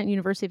lesser extent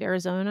University of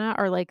Arizona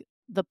are like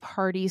the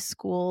party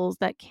schools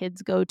that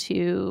kids go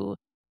to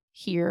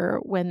here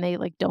when they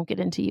like don't get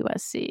into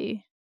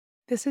USC.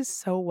 This is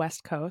so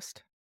West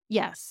Coast.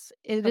 Yes,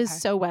 it is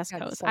so West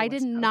Coast. So I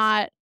did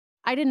not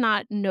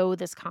know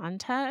this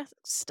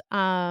context.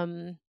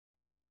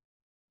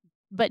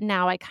 But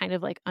now I kind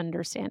of like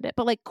understand it.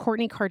 But like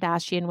Kourtney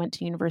Kardashian went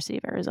to University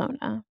of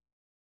Arizona.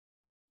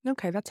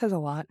 Okay, that says a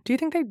lot. Do you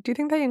think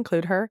they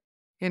include her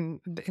in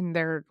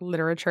their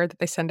literature that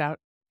they send out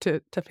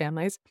to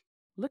families?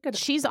 Look at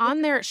she's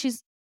on their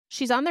she's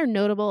on their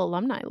notable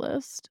alumni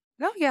list.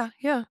 Oh yeah.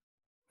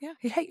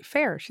 Hey,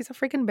 fair. She's a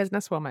freaking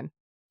businesswoman.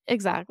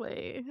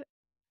 Exactly.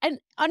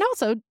 And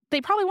also they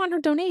probably want her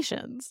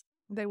donations.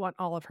 They want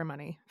all of her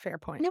money. Fair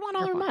point. They want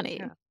all her money.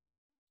 Yeah.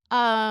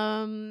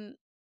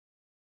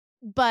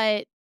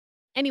 But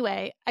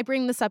anyway, I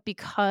bring this up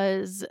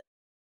because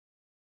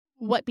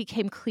what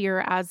became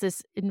clear as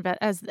this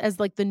as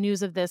like the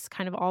news of this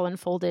kind of all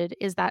unfolded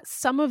is that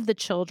some of the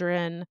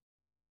children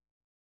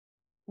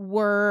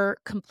were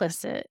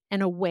complicit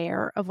and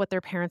aware of what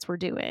their parents were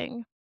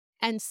doing,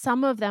 and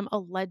some of them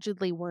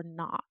allegedly were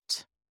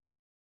not.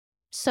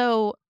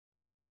 So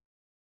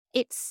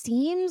it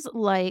seems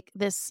like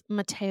this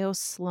Mateo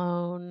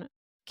Sloan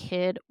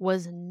kid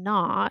was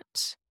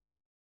not,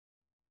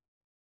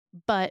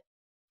 but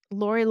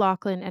Lori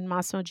Loughlin and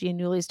Massimo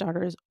Giannulli's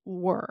daughters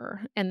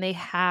were, and they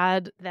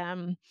had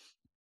them.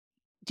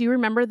 Do you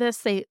remember this?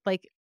 They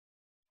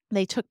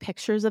took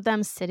pictures of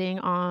them sitting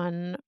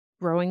on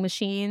rowing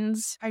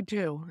machines. I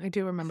do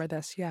remember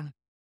this. Yeah.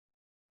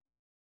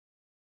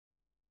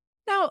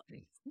 Now,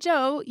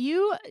 Joe,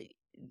 you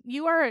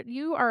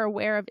are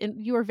aware of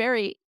you are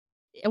very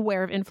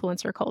aware of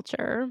influencer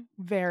culture.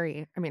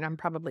 Very. I mean, I'm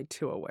probably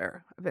too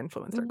aware of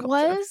influencer culture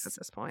at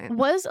this point.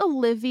 Was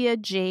Olivia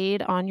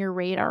Jade on your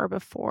radar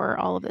before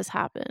all of this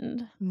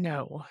happened?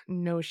 No,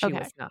 she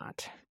was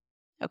not.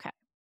 Okay.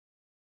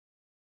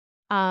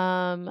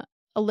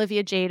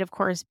 Olivia Jade, of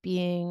course,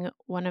 being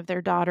one of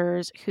their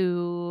daughters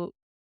who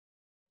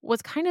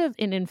was kind of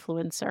an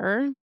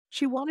influencer.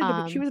 She wanted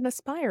to be, she was an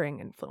aspiring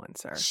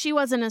influencer. She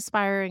was an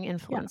aspiring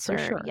influencer. Yeah,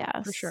 for sure.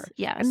 Yes. For sure.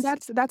 Yes.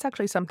 And that's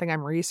actually something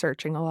I'm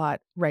researching a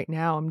lot right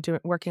now. I'm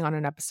working on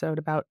an episode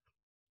about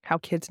how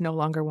kids no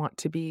longer want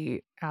to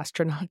be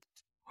astronauts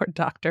or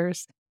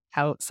doctors.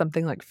 How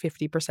something like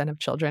 50% of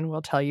children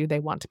will tell you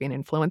they want to be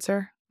an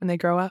influencer when they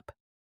grow up.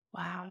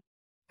 Wow.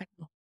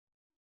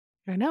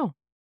 I know.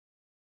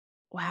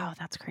 Wow,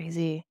 that's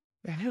crazy.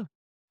 I know.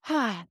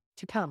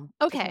 To come.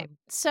 Okay.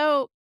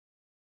 So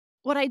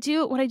what I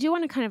do want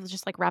to kind of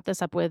just like wrap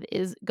this up with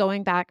is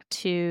going back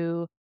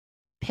to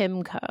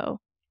PIMCO.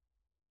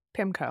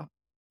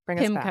 Bring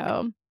us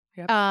back.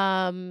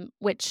 Yep.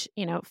 Which,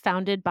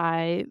 founded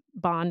by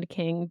Bond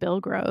King Bill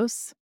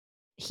Gross.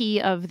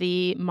 He of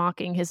the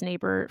mocking his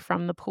neighbor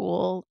from the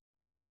pool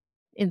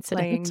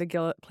incident.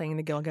 Playing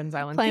the Gilligan's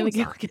Island.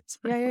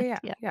 Yeah.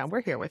 Yeah,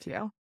 we're here with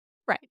you.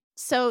 Right.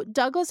 So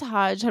Douglas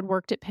Hodge had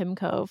worked at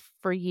PIMCO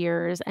for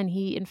years, and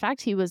he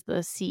was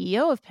the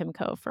CEO of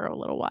PIMCO for a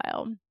little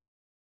while.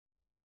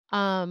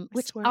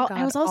 Which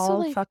I was also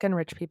all fucking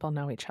rich people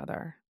know each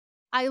other.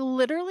 I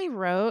literally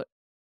wrote,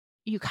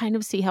 you kind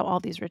of see how all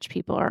these rich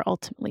people are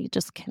ultimately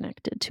just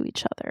connected to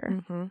each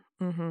other.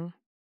 Mm-hmm. Mm-hmm.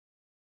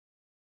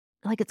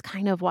 Like, it's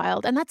kind of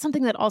wild. And that's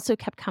something that also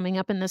kept coming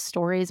up in the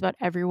stories about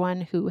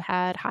everyone who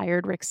had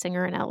hired Rick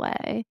Singer in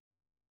LA.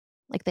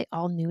 Like, they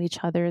all knew each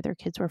other. Their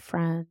kids were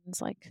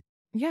friends. Like,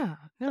 Yeah.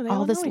 No, they all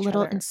all this know each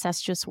little other.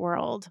 incestuous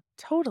world.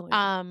 Totally.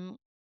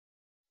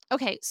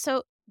 Okay,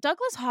 so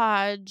Douglas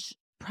Hodge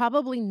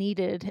probably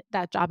needed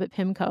that job at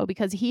PIMCO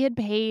because he had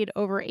paid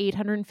over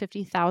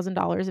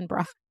 $850,000 in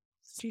bribes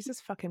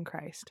Jesus fucking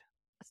Christ.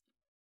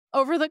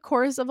 over the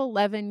course of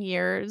 11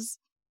 years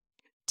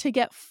to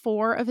get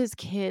 4 of his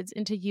kids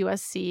into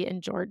USC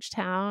and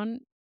Georgetown.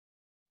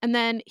 And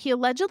then he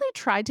allegedly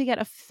tried to get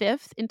a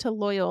 5th into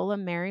Loyola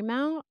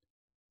Marymount,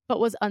 but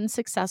was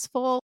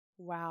unsuccessful.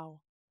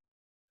 Wow.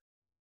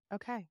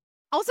 Okay.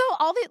 Also,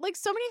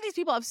 so many of these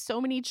people have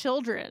so many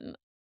children.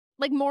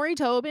 Like Maury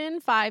Tobin,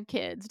 5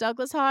 kids.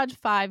 Douglas Hodge,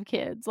 5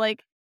 kids.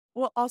 Like,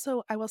 Well,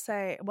 also, I will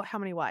say, how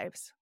many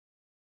wives?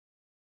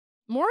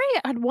 Maury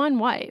had 1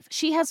 wife.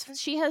 She has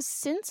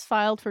since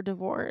filed for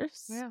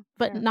divorce, Yeah,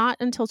 but fair. not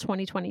until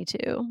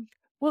 2022.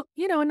 Well,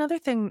 another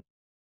thing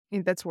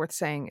that's worth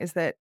saying is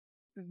that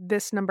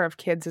this number of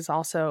kids is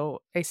also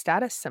a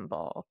status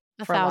symbol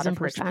for a lot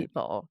of rich 1,000%.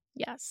 people.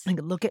 Yes. Like,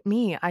 look at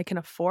me. I can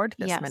afford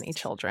this many Yes.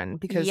 children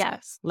because,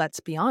 Yes. let's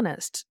be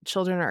honest,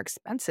 children are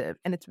expensive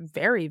and it's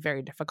very,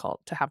 very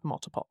difficult to have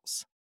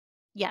multiples.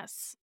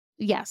 Yes.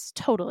 Yes,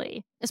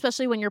 totally.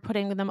 Especially when you're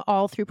putting them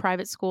all through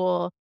private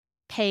school,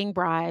 paying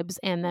bribes,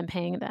 and then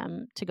paying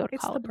them to go to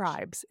It's college. the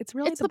bribes. It's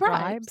really It's the the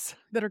bribes. bribes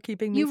that are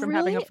keeping me You from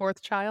having a really-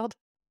 4th child.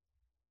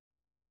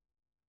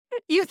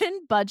 You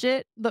didn't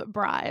budget the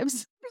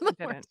bribes. I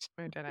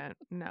didn't.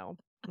 No.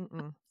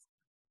 Mm-mm.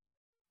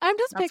 I'm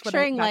just That's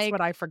picturing that's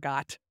what I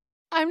forgot.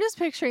 I'm just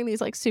picturing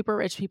these like super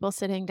rich people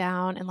sitting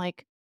down and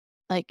like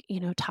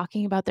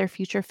talking about their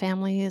future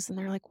families, and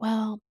they're like,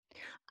 well,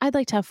 I'd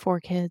like to have 4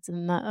 kids,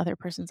 and the other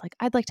person's like,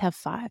 I'd like to have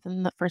 5,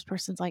 and the first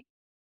person's like,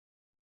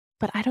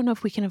 but I don't know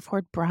if we can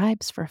afford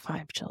bribes for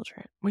 5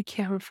 children. We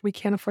can't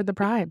afford the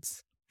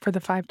bribes for the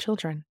 5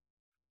 children.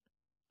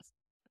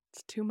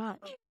 It's too much.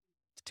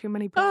 It's too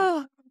many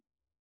bribes.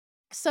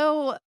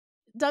 So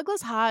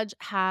Douglas Hodge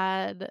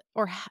had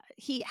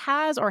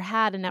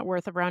a net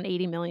worth of around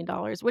 $80 million,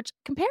 which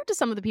compared to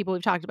some of the people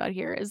we've talked about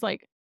here is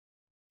like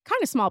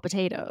kind of small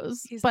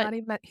potatoes. He's but not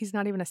even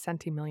a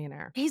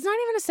centimillionaire. He's not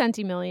even a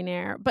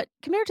centimillionaire, but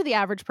compared to the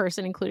average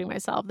person, including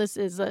myself, this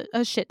is a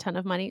shit ton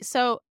of money.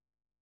 So,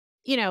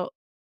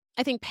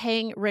 I think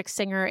paying Rick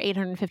Singer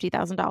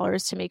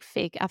 $850,000 to make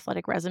fake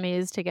athletic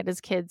resumes to get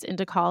his kids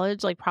into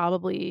college, like,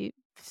 probably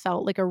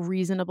felt like a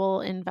reasonable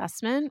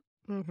investment.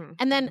 Mm-hmm.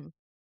 And then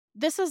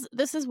this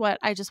is what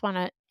I just want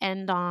to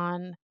end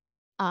on,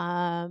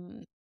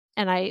 and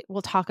I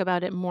will talk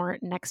about it more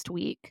next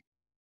week.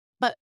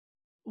 But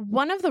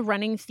one of the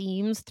running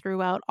themes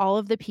throughout all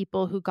of the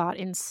people who got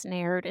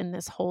ensnared in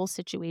this whole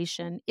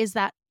situation is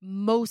that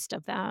most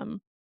of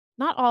them,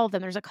 not all of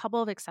them, there's a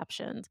couple of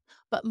exceptions,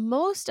 but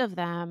most of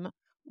them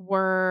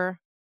were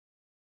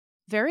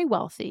very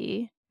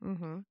wealthy,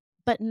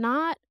 but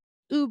not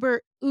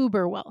uber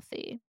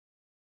wealthy.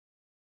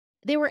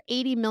 They were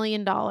 $80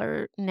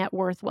 million net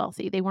worth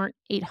wealthy. They weren't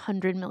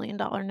 $800 million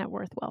net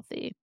worth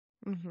wealthy.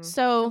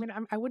 So, I mean,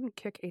 I wouldn't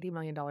kick $80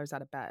 million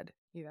out of bed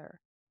either.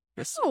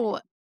 No,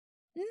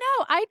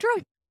 I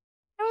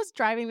was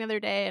driving the other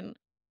day and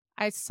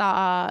I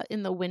saw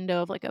in the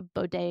window of like a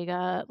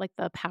bodega, like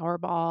the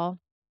Powerball.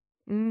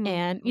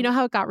 And you know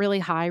how it got really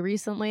high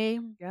recently?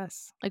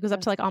 Yes. Like it was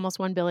up to like almost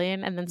 1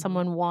 billion, and then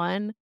someone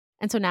won.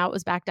 And so now it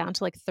was back down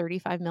to like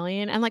 35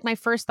 million. And like my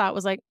first thought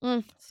was like,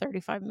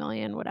 35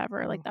 million,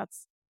 whatever. Like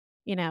that's,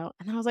 and I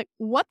was like,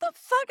 what the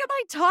fuck am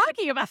I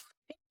talking about?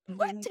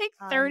 What, take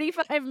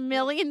 $35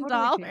 million?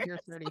 Totally take your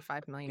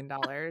 $35 million.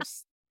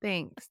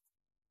 Thanks.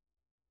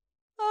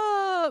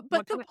 But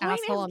What the kind of point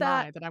asshole is am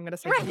that I I'm going to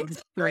say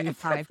Right.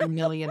 $35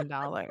 million?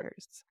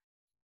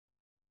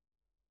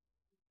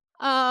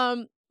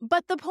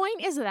 But the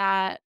point is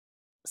that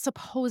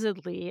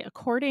supposedly,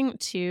 according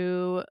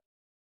to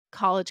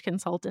college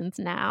consultants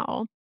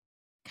now,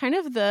 kind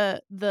of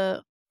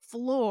the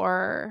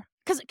floor,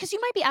 because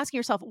you might be asking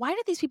yourself, why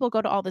did these people go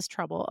to all this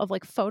trouble of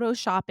like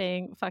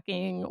photoshopping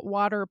fucking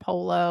water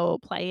polo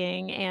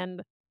playing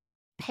and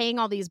paying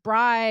all these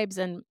bribes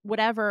and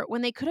whatever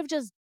when they could have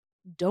just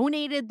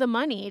donated the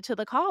money to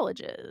the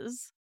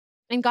colleges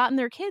and gotten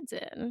their kids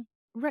in?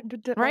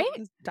 Right?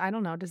 I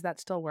don't know. Does that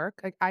still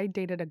work? Like, I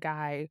dated a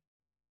guy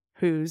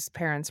whose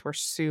parents were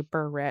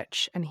super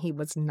rich and he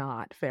was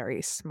not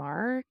very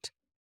smart,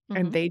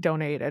 and they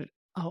donated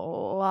a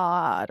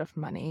lot of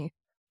money.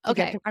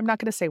 Okay. I'm not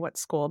going to say what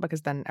school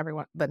because then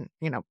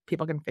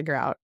people can figure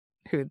out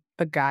who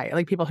the guy,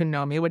 like people who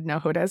know me would know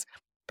who it is,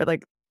 but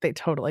like they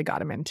totally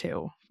got him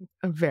into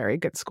a very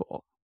good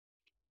school.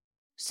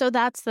 So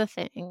that's the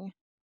thing.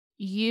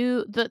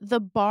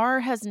 The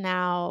bar has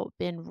now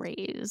been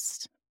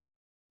raised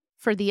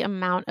for the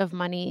amount of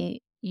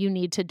money you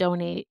need to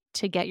donate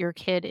to get your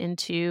kid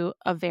into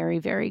a very,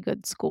 very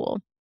good school.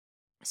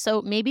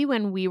 So maybe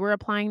when we were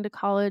applying to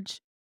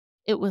college,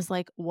 it was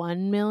like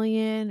 1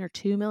 million or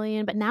 2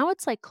 million, but now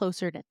it's like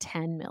closer to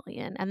 10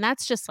 million. And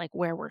that's just like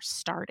where we're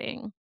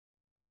starting.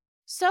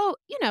 So,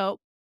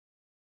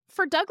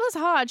 for Douglas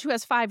Hodge, who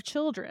has 5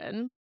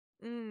 children,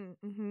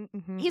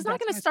 He's not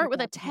going to start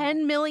with a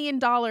 $10 million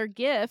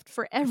gift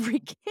for every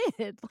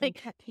kid.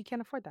 Like, he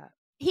can't afford that.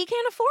 He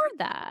can't afford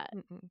that.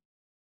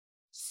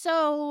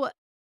 So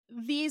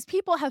these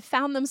people have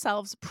found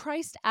themselves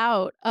priced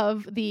out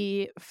of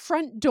the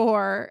front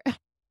door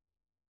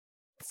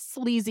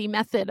sleazy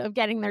method of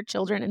getting their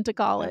children into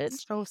college.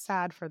 That's so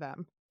sad for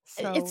them.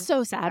 It's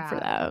so sad for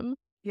them.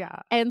 Yeah.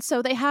 And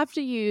so they have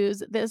to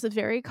use this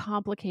very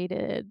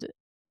complicated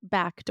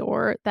back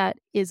door that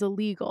is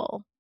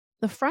illegal.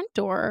 The front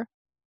door,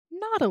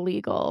 not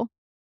illegal.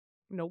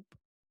 Nope.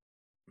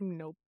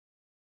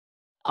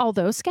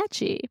 Although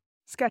sketchy.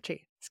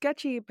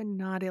 Sketchy, but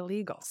not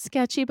illegal.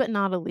 Sketchy, but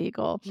not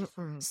illegal.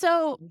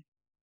 So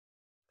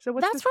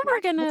what's that's where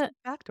we're gonna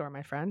backdoor,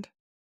 my friend.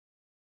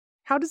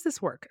 How does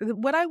this work?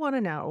 What I want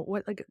to know,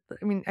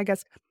 I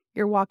guess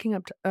you're walking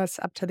us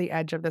up to the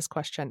edge of this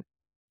question,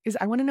 is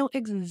I want to know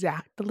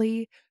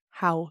exactly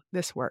how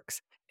this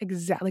works.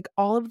 Exactly, like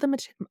all of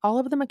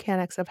the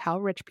mechanics of how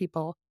rich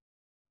people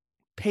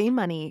pay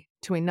money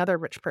to another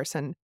rich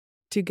person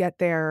to get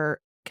their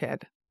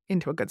kid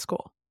into a good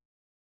school.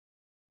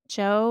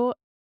 Joe,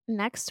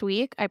 next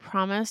week, I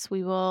promise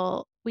we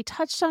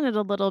touched on it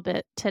a little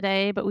bit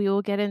today, but we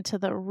will get into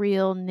the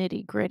real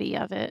nitty-gritty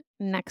of it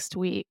next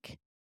week.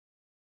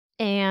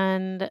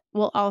 And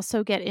we'll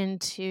also get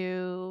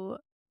into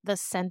the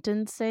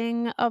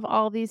sentencing of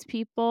all these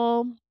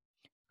people,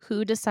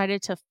 who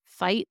decided to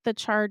fight the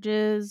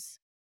charges,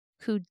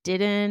 who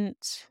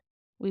didn't.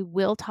 We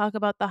will talk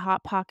about the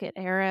Hot Pocket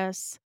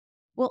heiress.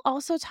 We'll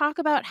also talk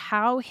about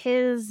how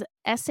his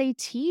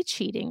SAT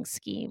cheating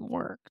scheme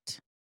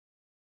worked.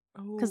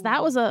 Because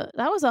that was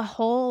a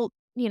whole,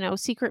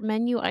 secret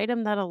menu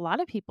item that a lot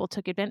of people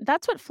took advantage.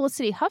 That's what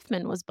Felicity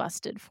Huffman was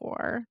busted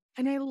for.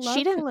 And I love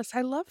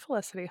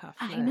Felicity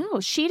Huffman. I know.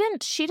 She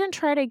didn't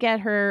try to get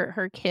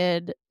her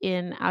kid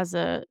in as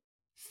a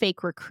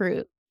fake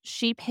recruit.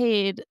 She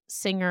paid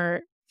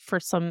Singer for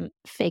some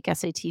fake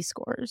SAT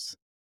scores.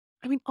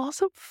 I mean,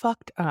 also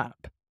fucked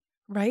up,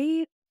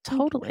 right?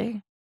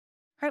 Totally.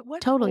 Right?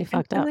 What? Totally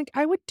fucked up.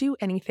 I would do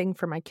anything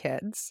for my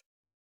kids.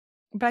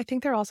 But I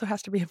think there also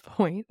has to be a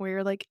point where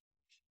you're like,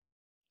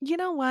 you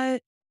know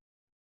what?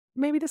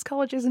 Maybe this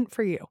college isn't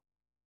for you.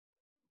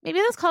 Maybe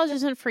this college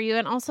isn't for you.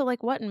 And also,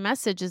 like, what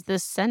message is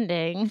this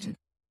sending?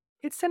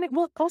 It's sending,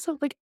 well, also,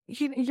 like,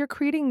 you're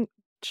creating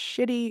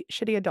shitty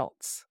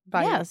adults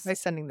by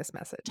sending this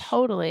message.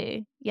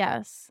 Totally.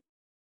 Yes.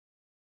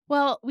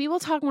 Well, we will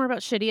talk more about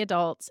shitty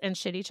adults and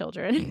shitty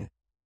children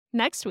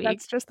next week.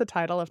 That's just the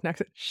title of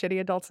Shitty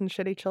Adults and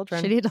Shitty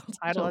Children. Shitty Adults.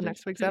 Title of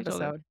next week's episode.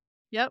 Children.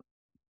 Yep.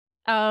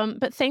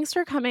 But thanks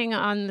for coming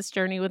on this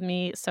journey with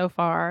me so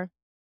far.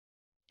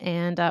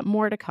 And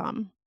more to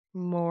come.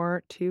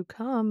 More to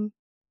come.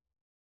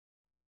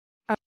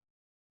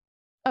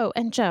 Oh,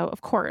 and Joe,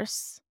 of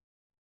course,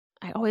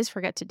 I always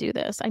forget to do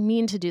this. I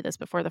mean to do this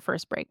before the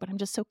first break, but I'm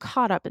just so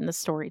caught up in the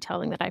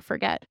storytelling that I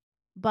forget.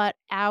 But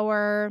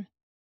our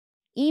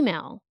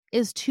email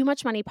is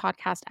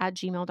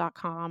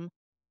toomuchmoneypodcast@gmail.com.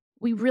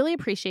 We really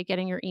appreciate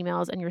getting your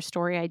emails and your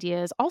story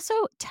ideas. Also,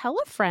 tell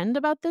a friend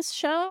about this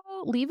show.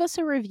 Leave us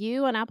a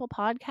review on Apple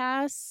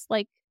Podcasts.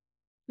 Like,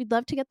 we'd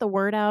love to get the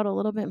word out a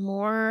little bit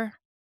more.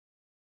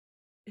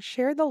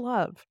 Share the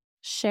love.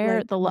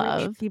 Share the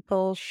love. Rich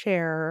people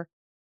share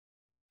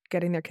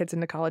getting their kids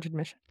into college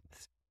admissions.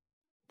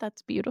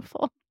 That's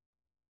beautiful.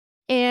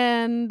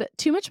 And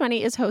Too Much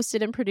Money is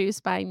hosted and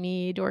produced by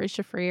me, Dory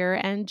Shafrir,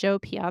 and Joe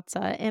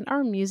Piazza. And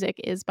our music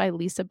is by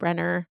Lisa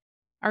Brenner.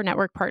 Our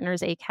network partner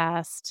is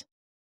Acast.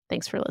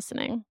 Thanks for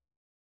listening.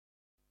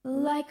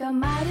 Like a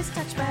Midas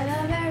touch by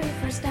the very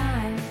first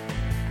time.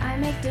 I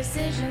make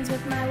decisions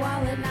with my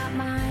wallet, not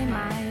my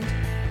mind.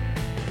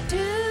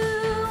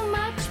 Too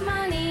much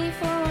money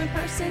for one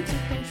person to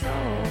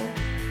control.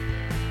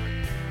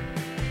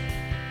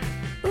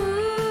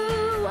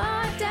 Ooh,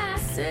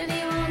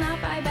 audacity will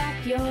not buy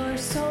back your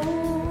soul.